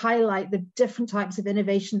 to highlight the different types of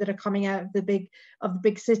innovation that are coming out of the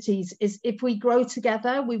big cities. Is if we grow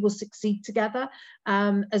together, we will succeed together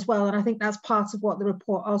as well. And I think that's part of what the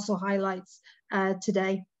report also highlights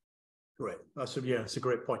today. Great. That's a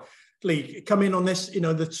great point. Lee, come in on this,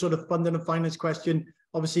 the sort of funding and finance question,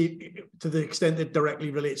 obviously to the extent it directly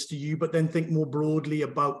relates to you, but then think more broadly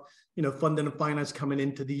about, funding and finance coming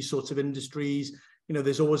into these sorts of industries.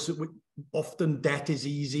 There's always, often debt is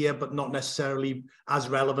easier, but not necessarily as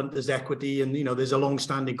relevant as equity. And, there's a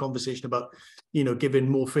long-standing conversation about, giving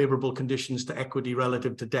more favorable conditions to equity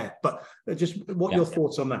relative to debt. But just what are your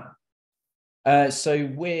thoughts on that? So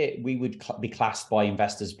we would be classed by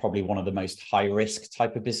investors probably one of the most high risk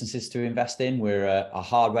type of businesses to invest in. We're a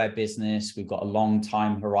hardware business. We've got a long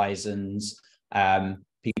time horizons.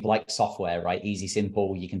 People like software, right? Easy,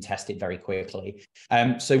 simple. You can test it very quickly.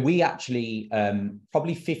 So we actually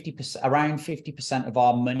probably around 50% of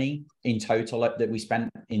our money in total that we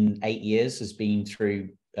spent in 8 years has been through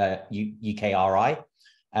UKRI.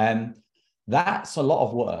 That's a lot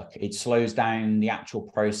of work. It slows down the actual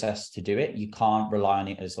process to do it. You can't rely on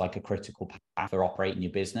it as like a critical path for operating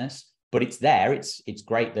your business, but it's there. It's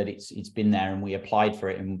great that it's been there, and we applied for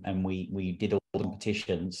it and we did all the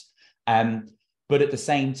competitions. But at the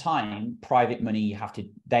same time, private money, you have to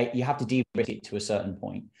de-risk it to a certain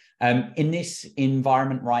point. In this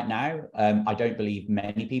environment right now, I don't believe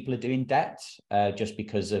many people are doing debt just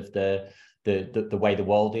because of the way the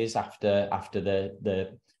world is after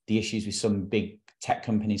the issues with some big tech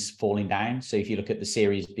companies falling down. So if you look at the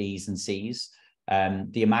Series Bs and Cs,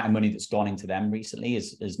 the amount of money that's gone into them recently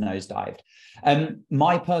is nosedived.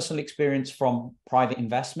 My personal experience from private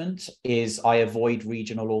investment is I avoid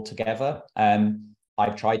regional altogether.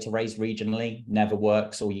 I've tried to raise regionally, never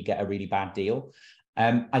works, or you get a really bad deal.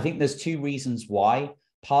 I think there's 2 reasons why.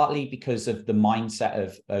 Partly because of the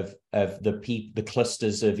mindset of the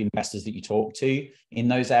clusters of investors that you talk to in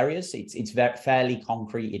those areas. It's fairly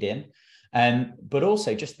concreted in, but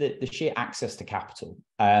also just the sheer access to capital.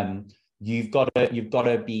 You've got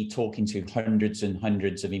to be talking to hundreds and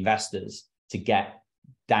hundreds of investors to get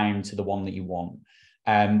down to the one that you want.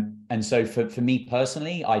 And so for me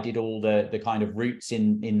personally, I did all the kind of routes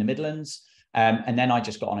in the Midlands. And then I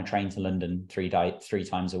just got on a train to London 3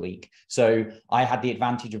 times a week. So I had the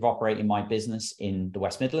advantage of operating my business in the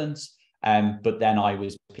West Midlands, but then I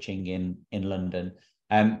was pitching in London.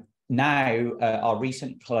 Now, our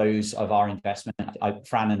recent close of our investment,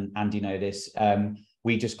 Fran and Andy know this,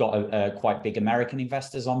 we just got a quite big American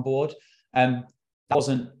investors on board. That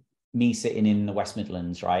wasn't me sitting in the West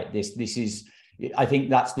Midlands, right? This is, I think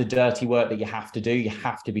that's the dirty work that you have to do. You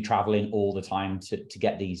have to be traveling all the time to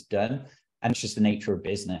get these done. And it's just the nature of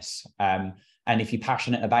business. And if you're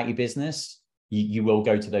passionate about your business, you will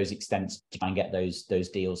go to those extents to try and get those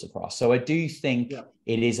deals across. So I do think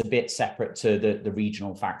it is a bit separate to the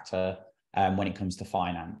regional factor when it comes to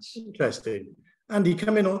finance. Interesting. Andy,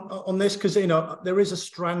 come in on this, because there is a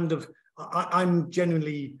strand of, I'm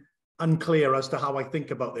genuinely unclear as to how I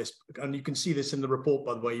think about this, and you can see this in the report,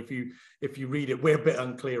 by the way. If you read it, we're a bit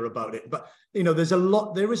unclear about it, but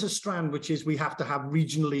there is a strand which is we have to have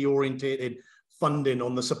regionally orientated funding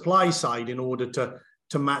on the supply side in order to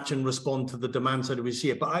match and respond to the demand side we see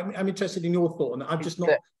it. But I'm interested in your thought on it. I'm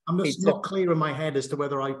just not clear in my head as to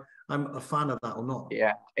whether I'm a fan of that or not.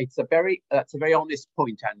 Yeah, that's a very honest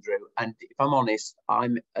point, Andrew. And if I'm honest,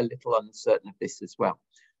 I'm a little uncertain of this as well,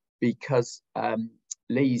 because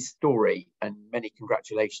Lee's story, and many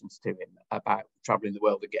congratulations to him about traveling the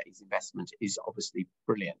world to get his investment, is obviously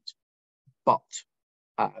brilliant. But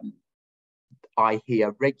I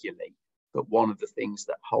hear regularly that one of the things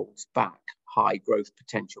that holds back high growth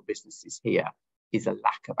potential businesses here is a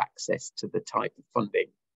lack of access to the type of funding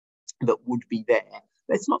that would be there.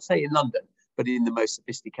 Let's not say in London, but in the most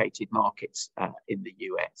sophisticated markets in the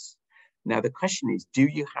US. Now, the question is, do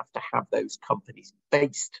you have to have those companies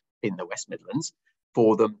based in the West Midlands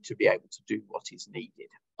for them to be able to do what is needed?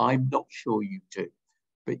 I'm not sure you do,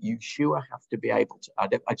 but you sure have to be able to.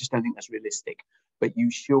 I just don't think that's realistic, but you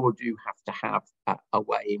sure do have to have a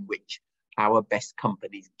way in which our best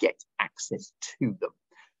companies get access to them.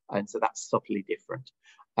 And so that's subtly different.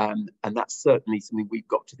 And that's certainly something we've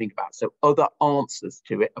got to think about. So other answers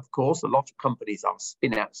to it, of course, a lot of companies are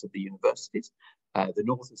spin-outs of the universities. The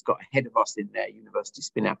North has got ahead of us in their university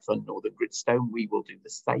spin-out fund, Northern Gridstone. We will do the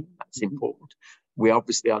same. That's important. We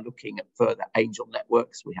obviously are looking at further angel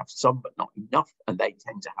networks. We have some, but not enough, and they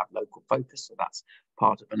tend to have local focus. So that's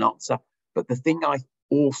part of an answer. But the thing I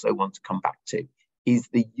also want to come back to is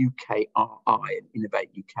the UKRI and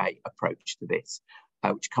Innovate UK approach to this,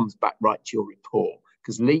 which comes back right to your report.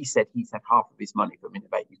 Because Lee said he's had half of his money from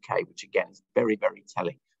Innovate UK, which again is very, very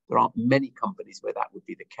telling. There aren't many companies where that would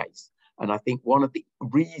be the case. And I think one of the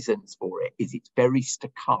reasons for it is it's very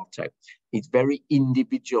staccato. It's very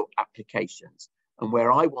individual applications. And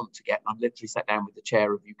where I want to get, and I've literally sat down with the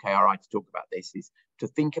chair of UKRI to talk about this, is to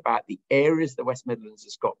think about the areas the West Midlands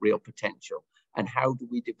has got real potential, and how do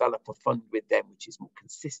we develop a fund with them which is more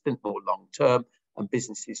consistent, more long-term, and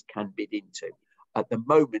businesses can bid into. At the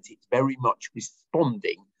moment, it's very much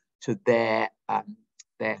responding to their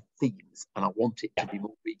themes, and I want it to be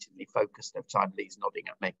more regionally focused. Every time Lee's nodding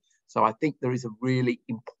at me. So I think there is a really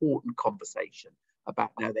important conversation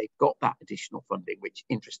about, now they've got that additional funding, which,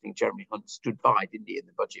 interesting, Jeremy Hunt stood by, didn't he, in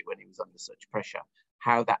the budget when he was under such pressure,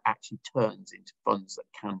 how that actually turns into funds that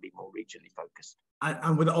can be more regionally focused.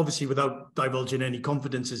 And obviously, without divulging any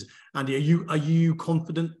confidences, Andy, are you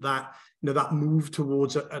confident that that move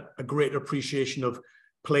towards a greater appreciation of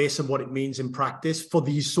place and what it means in practice for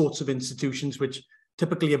these sorts of institutions, which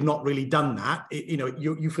typically have not really done that,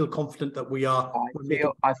 you feel confident that we are?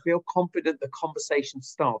 I feel confident the conversation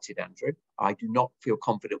started, Andrew. I do not feel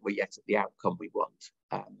confident we're yet at the outcome we want,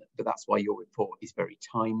 but that's why your report is very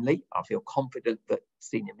timely. I feel confident that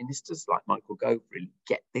senior ministers like Michael Gove really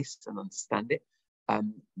get this and understand it.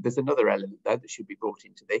 There's another element, though, that should be brought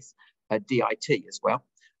into this, DIT as well,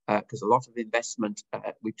 because a lot of investment,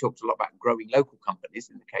 we've talked a lot about growing local companies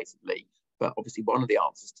in the case of Lee, but obviously one of the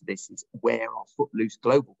answers to this is where are footloose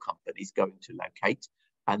global companies going to locate?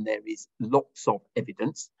 And there is lots of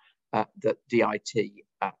evidence that DIT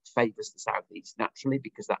favours the Southeast naturally,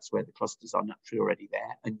 because that's where the clusters are naturally already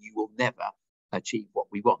there, and you will never achieve what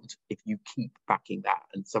we want if you keep backing that.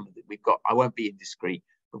 And some of it we've got, I won't be indiscreet,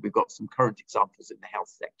 but we've got some current examples in the health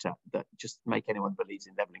sector that just make anyone who believes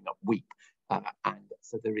in levelling up weep. And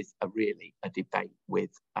so there is really a debate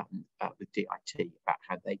with DIT about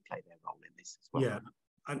how they play their role in this as well. Yeah,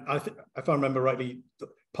 and if I remember rightly,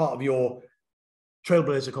 part of your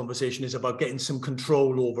Trailblazer conversation is about getting some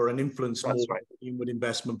control over and influence more the inward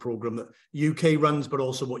investment programme that UK runs, but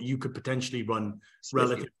also what you could potentially run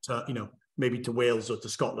relative to, maybe to Wales or to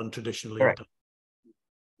Scotland traditionally. Correct.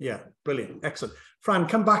 Yeah, brilliant, excellent. Fran,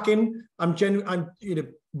 come back in.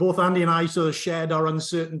 Both Andy and I sort of shared our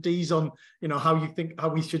uncertainties on, how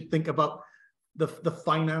we should think about the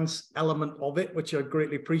finance element of it, which I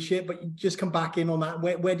greatly appreciate. But you just come back in on that.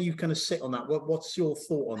 Where do you kind of sit on that? What's your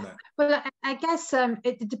thought on that? Well, I guess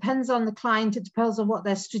it depends on the client. It depends on what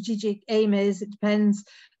their strategic aim is. It depends.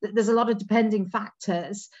 There's a lot of depending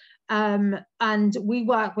factors. And we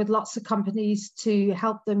work with lots of companies to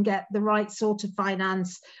help them get the right sort of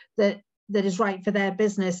finance that is right for their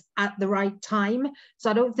business at the right time. So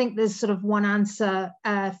I don't think there's sort of one answer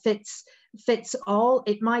fits all.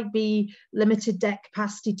 It might be limited debt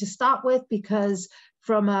capacity to start with, because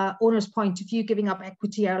from a owner's point of view, giving up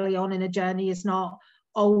equity early on in a journey is not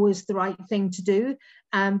always the right thing to do,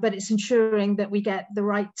 but it's ensuring that we get the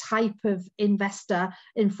right type of investor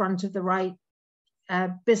in front of the right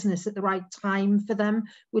business at the right time for them.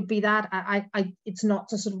 Would be that it's not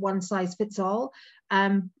just sort of one size fits all.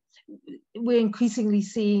 We're increasingly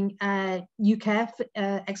seeing UK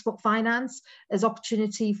export finance as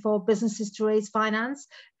opportunity for businesses to raise finance.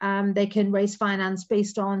 They can raise finance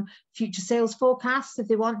based on future sales forecasts if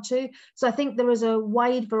they want to. So I think there is a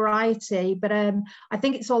wide variety, but I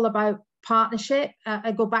think it's all about partnership.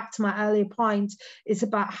 I go back to my earlier point. It's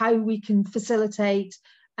about how we can facilitate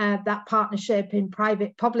that partnership in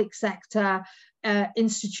private, public sector,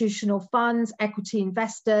 institutional funds, equity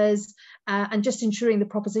investors, and just ensuring the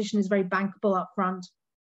proposition is very bankable up front.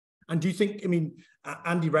 And do you think, I mean,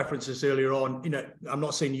 Andy referenced this earlier on, you know, I'm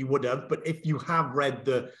not saying you would have, but if you have read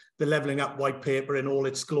the Levelling Up white paper in all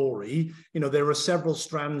its glory, you know, there are several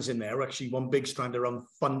strands in there, actually one big strand around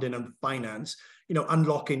funding and finance, you know,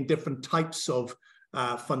 unlocking different types of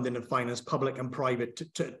funding and finance, public and private,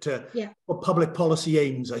 for public policy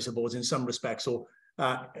aims, I suppose, in some respects, or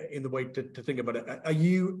in the way to think about it. Are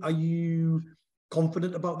you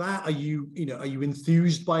confident about that? Are you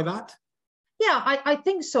enthused by that? Yeah, I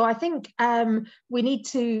think so. I think we need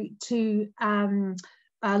to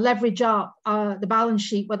leverage up the balance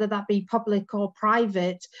sheet, whether that be public or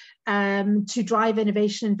private, to drive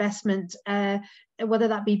innovation investment, whether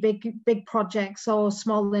that be big projects or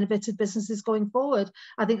small innovative businesses going forward.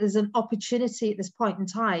 I think there's an opportunity at this point in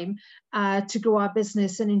time to grow our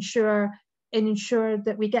business and ensure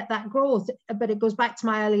that we get that growth. But it goes back to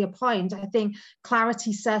my earlier point. I think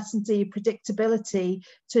clarity, certainty, predictability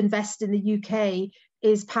to invest in the UK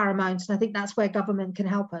is paramount. And I think that's where government can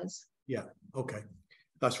help us. Yeah, okay.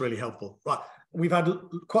 That's really helpful. Right, we've had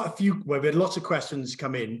we've had lots of questions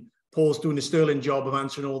come in. Paul's doing a sterling job of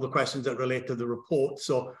answering all the questions that relate to the report.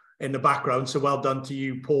 So in the background, so well done to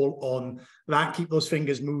you, Paul, on that. Keep those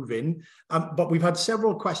fingers moving. But we've had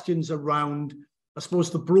several questions around, I suppose,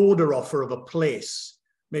 the broader offer of a place.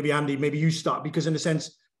 Maybe Andy, maybe you start, because in a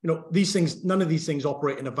sense, you know, these things, none of these things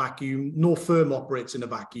operate in a vacuum. No firm operates in a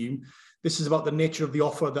vacuum. This is about the nature of the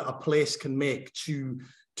offer that a place can make to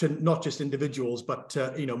not just individuals, but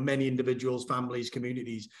you know, many individuals, families,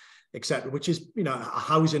 communities, etc. Which is, you know, a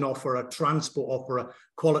housing offer, a transport offer, a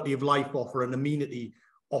quality of life offer, an amenity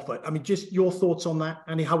offer. I mean, just your thoughts on that,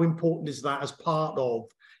 Annie. How important is that as part of,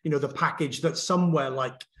 you know, the package that somewhere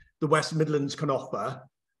like the West Midlands can offer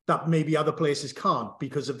that maybe other places can't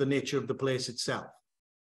because of the nature of the place itself?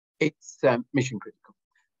 It's mission critical.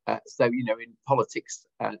 So, you know, in politics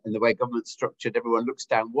and the way government's structured, everyone looks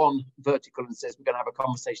down one vertical and says, we're going to have a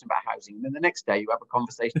conversation about housing. And then the next day you have a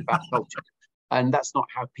conversation about culture. And that's not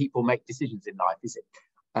how people make decisions in life, is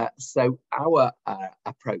it? So our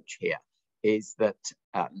approach here is that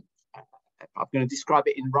I'm going to describe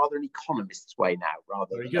it in rather an economist's way now,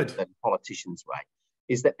 rather than politician's way,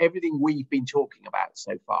 is that everything we've been talking about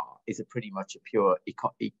so far is a pretty much a pure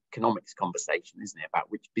economics conversation, isn't it? About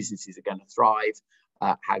which businesses are going to thrive,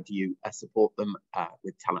 how do you support them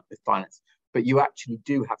with talent, with finance. But you actually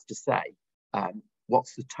do have to say,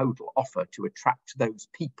 what's the total offer to attract those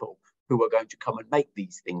people who are going to come and make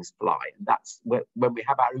these things fly? And that's when we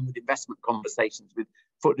have our own investment conversations with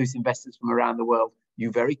footloose investors from around the world,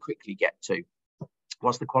 you very quickly get to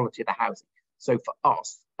what's the quality of the housing. So for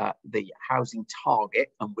us, the housing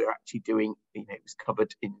target, and we're actually doing, you know, it was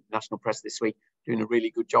covered in national press this week, doing a really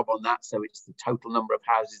good job on that. So it's the total number of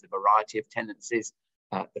houses, the variety of tenancies,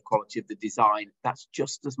 the quality of the design. That's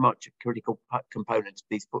just as much a critical component of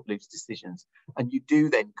these footloose decisions. And you do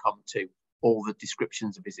then come to all the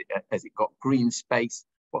descriptions of, has it got green space?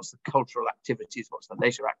 What's the cultural activities? What's the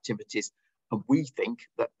leisure activities? And we think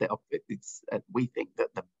that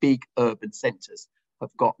the big urban centres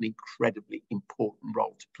have got an incredibly important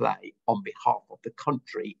role to play on behalf of the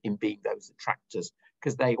country in being those attractors,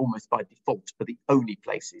 because they almost by default are the only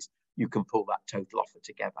places you can pull that total offer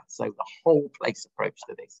together. So the whole place approach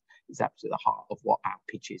to this is absolutely the heart of what our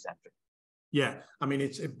pitch is, Andrew. Yeah, I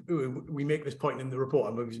mean, we make this point in the report,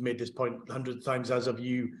 and we've made this point hundreds of times, as of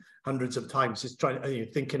you, hundreds of times. It's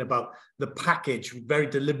thinking about the package, very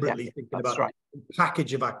deliberately thinking about the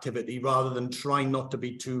package of activity rather than trying not to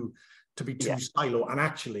be too silo, and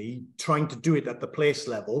actually trying to do it at the place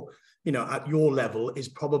level, you know, at your level is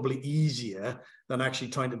probably easier than actually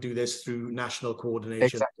trying to do this through national coordination.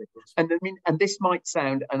 Exactly. And I mean, and this might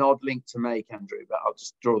sound an odd link to make, Andrew, but I'll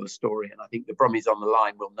just draw the story, and I think the Brummies on the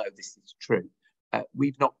line will know this is true.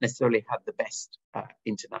 We've not necessarily had the best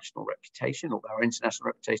international reputation, although our international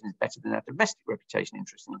reputation is better than our domestic reputation,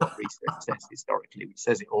 interestingly, what research says historically, which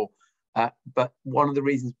says it all. But one of the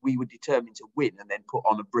reasons we were determined to win and then put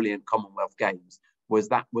on a brilliant Commonwealth Games was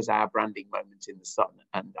that was our branding moment in the sun.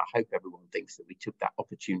 And I hope everyone thinks that we took that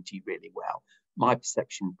opportunity really well. My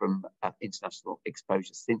perception from international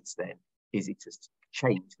exposure since then is it has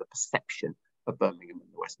changed the perception of Birmingham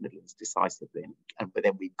and the West Midlands decisively. But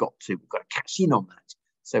then we've got to cash in on that.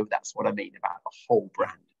 So that's what I mean about the whole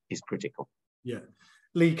brand is critical. Yeah.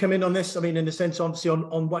 Lee, come in on this. I mean, in the sense, obviously,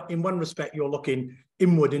 on what, in one respect, you're looking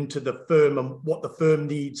inward into the firm and what the firm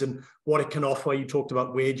needs and what it can offer. You talked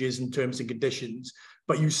about wages and terms and conditions,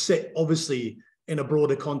 but you sit obviously in a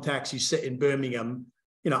broader context. You sit in Birmingham.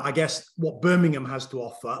 You know, I guess what Birmingham has to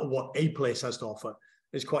offer, or what a place has to offer,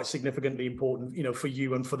 is quite significantly important. You know, for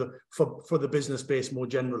you and for the business base more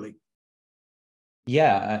generally.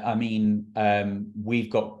 Yeah, I mean,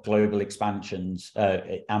 we've got global expansions,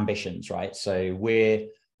 ambitions, right? So we're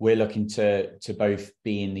looking to both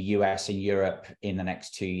be in the US and Europe in the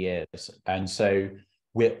next 2 years, and so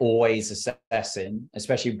we're always assessing,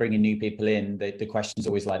 especially bringing new people in. The question is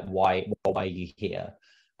always like, why are you here?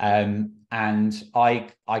 And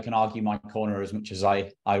I can argue my corner as much as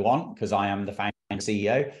I want because I am the founder and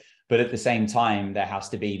CEO, but at the same time, there has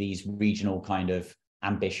to be these regional kind of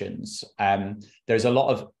ambitions. There's a lot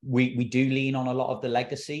of we do lean on a lot of the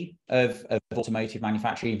legacy of automotive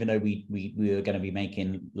manufacturing, even though we are going to be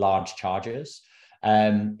making large chargers.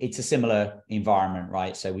 It's a similar environment,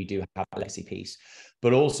 right? So we do have a legacy piece,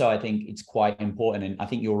 but also I think it's quite important, and I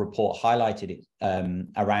think your report highlighted it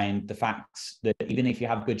around the fact that even if you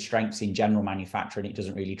have good strengths in general manufacturing, it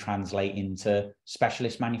doesn't really translate into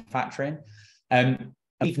specialist manufacturing.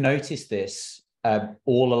 We've noticed this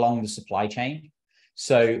all along the supply chain.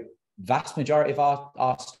 So vast majority of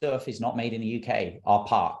our stuff is not made in the UK. Our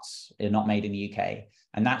parts are not made in the UK.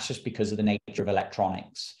 And that's just because of the nature of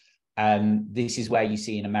electronics. This is where you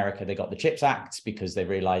see in America, they got the CHIPS Act because they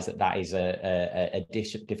realized that is a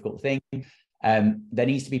difficult thing. There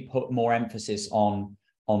needs to be put more emphasis on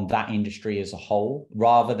that industry as a whole,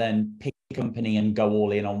 rather than pick a company and go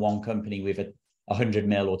all in on one company with a 100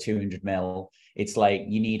 mil or 200 mil. It's like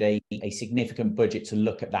you need a significant budget to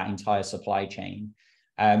look at that entire supply chain.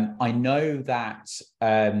 I know that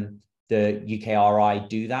the UKRI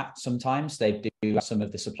do that sometimes. They do some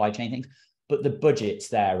of the supply chain things, but the budgets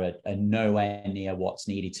there are nowhere near what's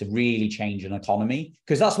needed to really change an economy,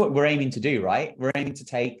 because that's what we're aiming to do, right? We're aiming to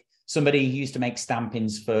take somebody who used to make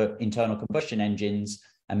stampings for internal combustion engines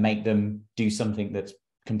and make them do something that's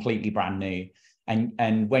completely brand new.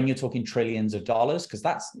 And when you're talking trillions of dollars, because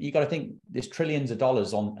you got to think there's trillions of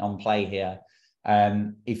dollars on play here.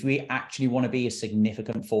 If we actually want to be a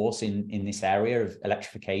significant force in this area of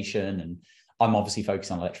electrification, and I'm obviously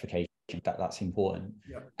focused on electrification, that's important.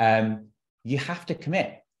 Yeah. You have to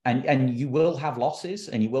commit, and you will have losses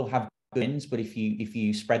and you will have wins, but if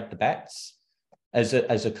you spread the bets as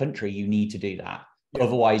a country, you need to do that. Yeah.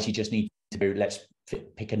 Otherwise, you just need to let's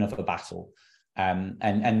pick another battle.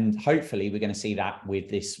 And hopefully we're going to see that with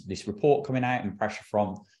this report coming out and pressure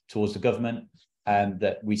towards the government,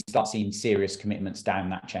 that we start seeing serious commitments down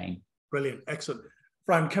that chain. Brilliant, excellent.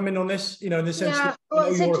 Fran, come in on this. You know, in the sense that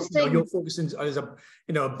it's interesting. You're focusing as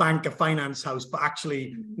a bank, a finance house, but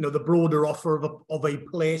actually, the broader offer of a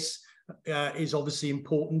place is obviously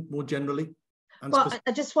important more generally. Well,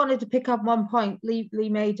 I just wanted to pick up one point Lee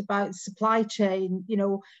made about supply chain. In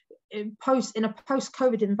a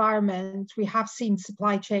post-COVID environment, we have seen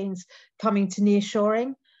supply chains coming to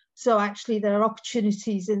nearshoring. So actually there are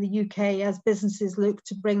opportunities in the UK as businesses look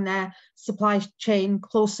to bring their supply chain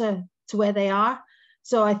closer to where they are.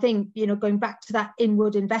 So I think, going back to that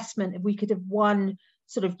inward investment, if we could have one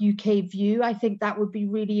sort of UK view, I think that would be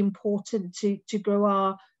really important to grow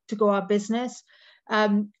our business.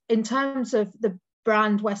 In terms of the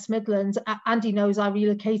brand West Midlands, Andy knows I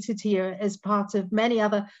relocated here as part of many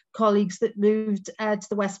other colleagues that moved to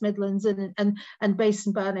the West Midlands and based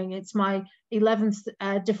in Birmingham. It's my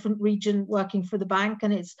 11th different region working for the bank,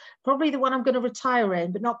 and it's probably the one I'm going to retire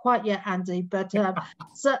in, but not quite yet, Andy. But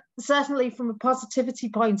certainly from a positivity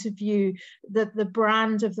point of view, the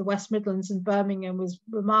brand of the West Midlands and Birmingham was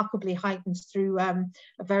remarkably heightened through a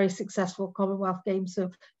very successful Commonwealth Games.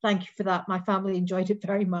 So thank you for that. My family enjoyed it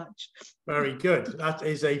very much. Very good. That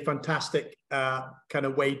is a fantastic kind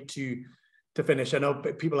of way to finish. I know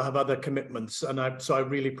people have other commitments, and so I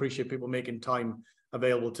really appreciate people making time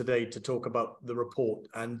available today to talk about the report.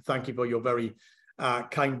 And thank you for your very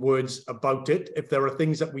kind words about it. If there are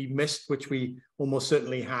things that we missed, which we almost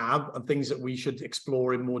certainly have, and things that we should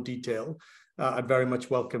explore in more detail, I'd very much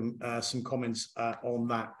welcome some comments on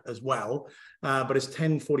that as well. But it's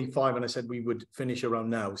 10:45 and I said we would finish around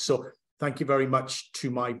now. So thank you very much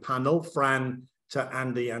to my panel, Fran, to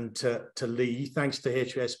Andy and to Lee. Thanks to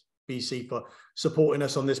HSBC for supporting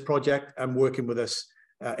us on this project and working with us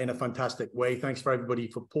in a fantastic way. Thanks for everybody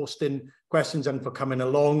for posting questions and for coming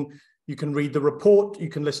along. You can read the report, you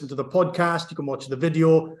can listen to the podcast, you can watch the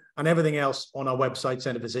video and everything else on our website,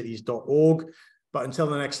 centreforcities.org. But until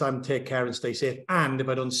the next time, take care and stay safe. And if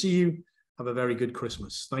I don't see you, have a very good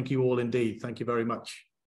Christmas. Thank you all indeed. Thank you very much.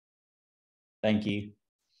 Thank you.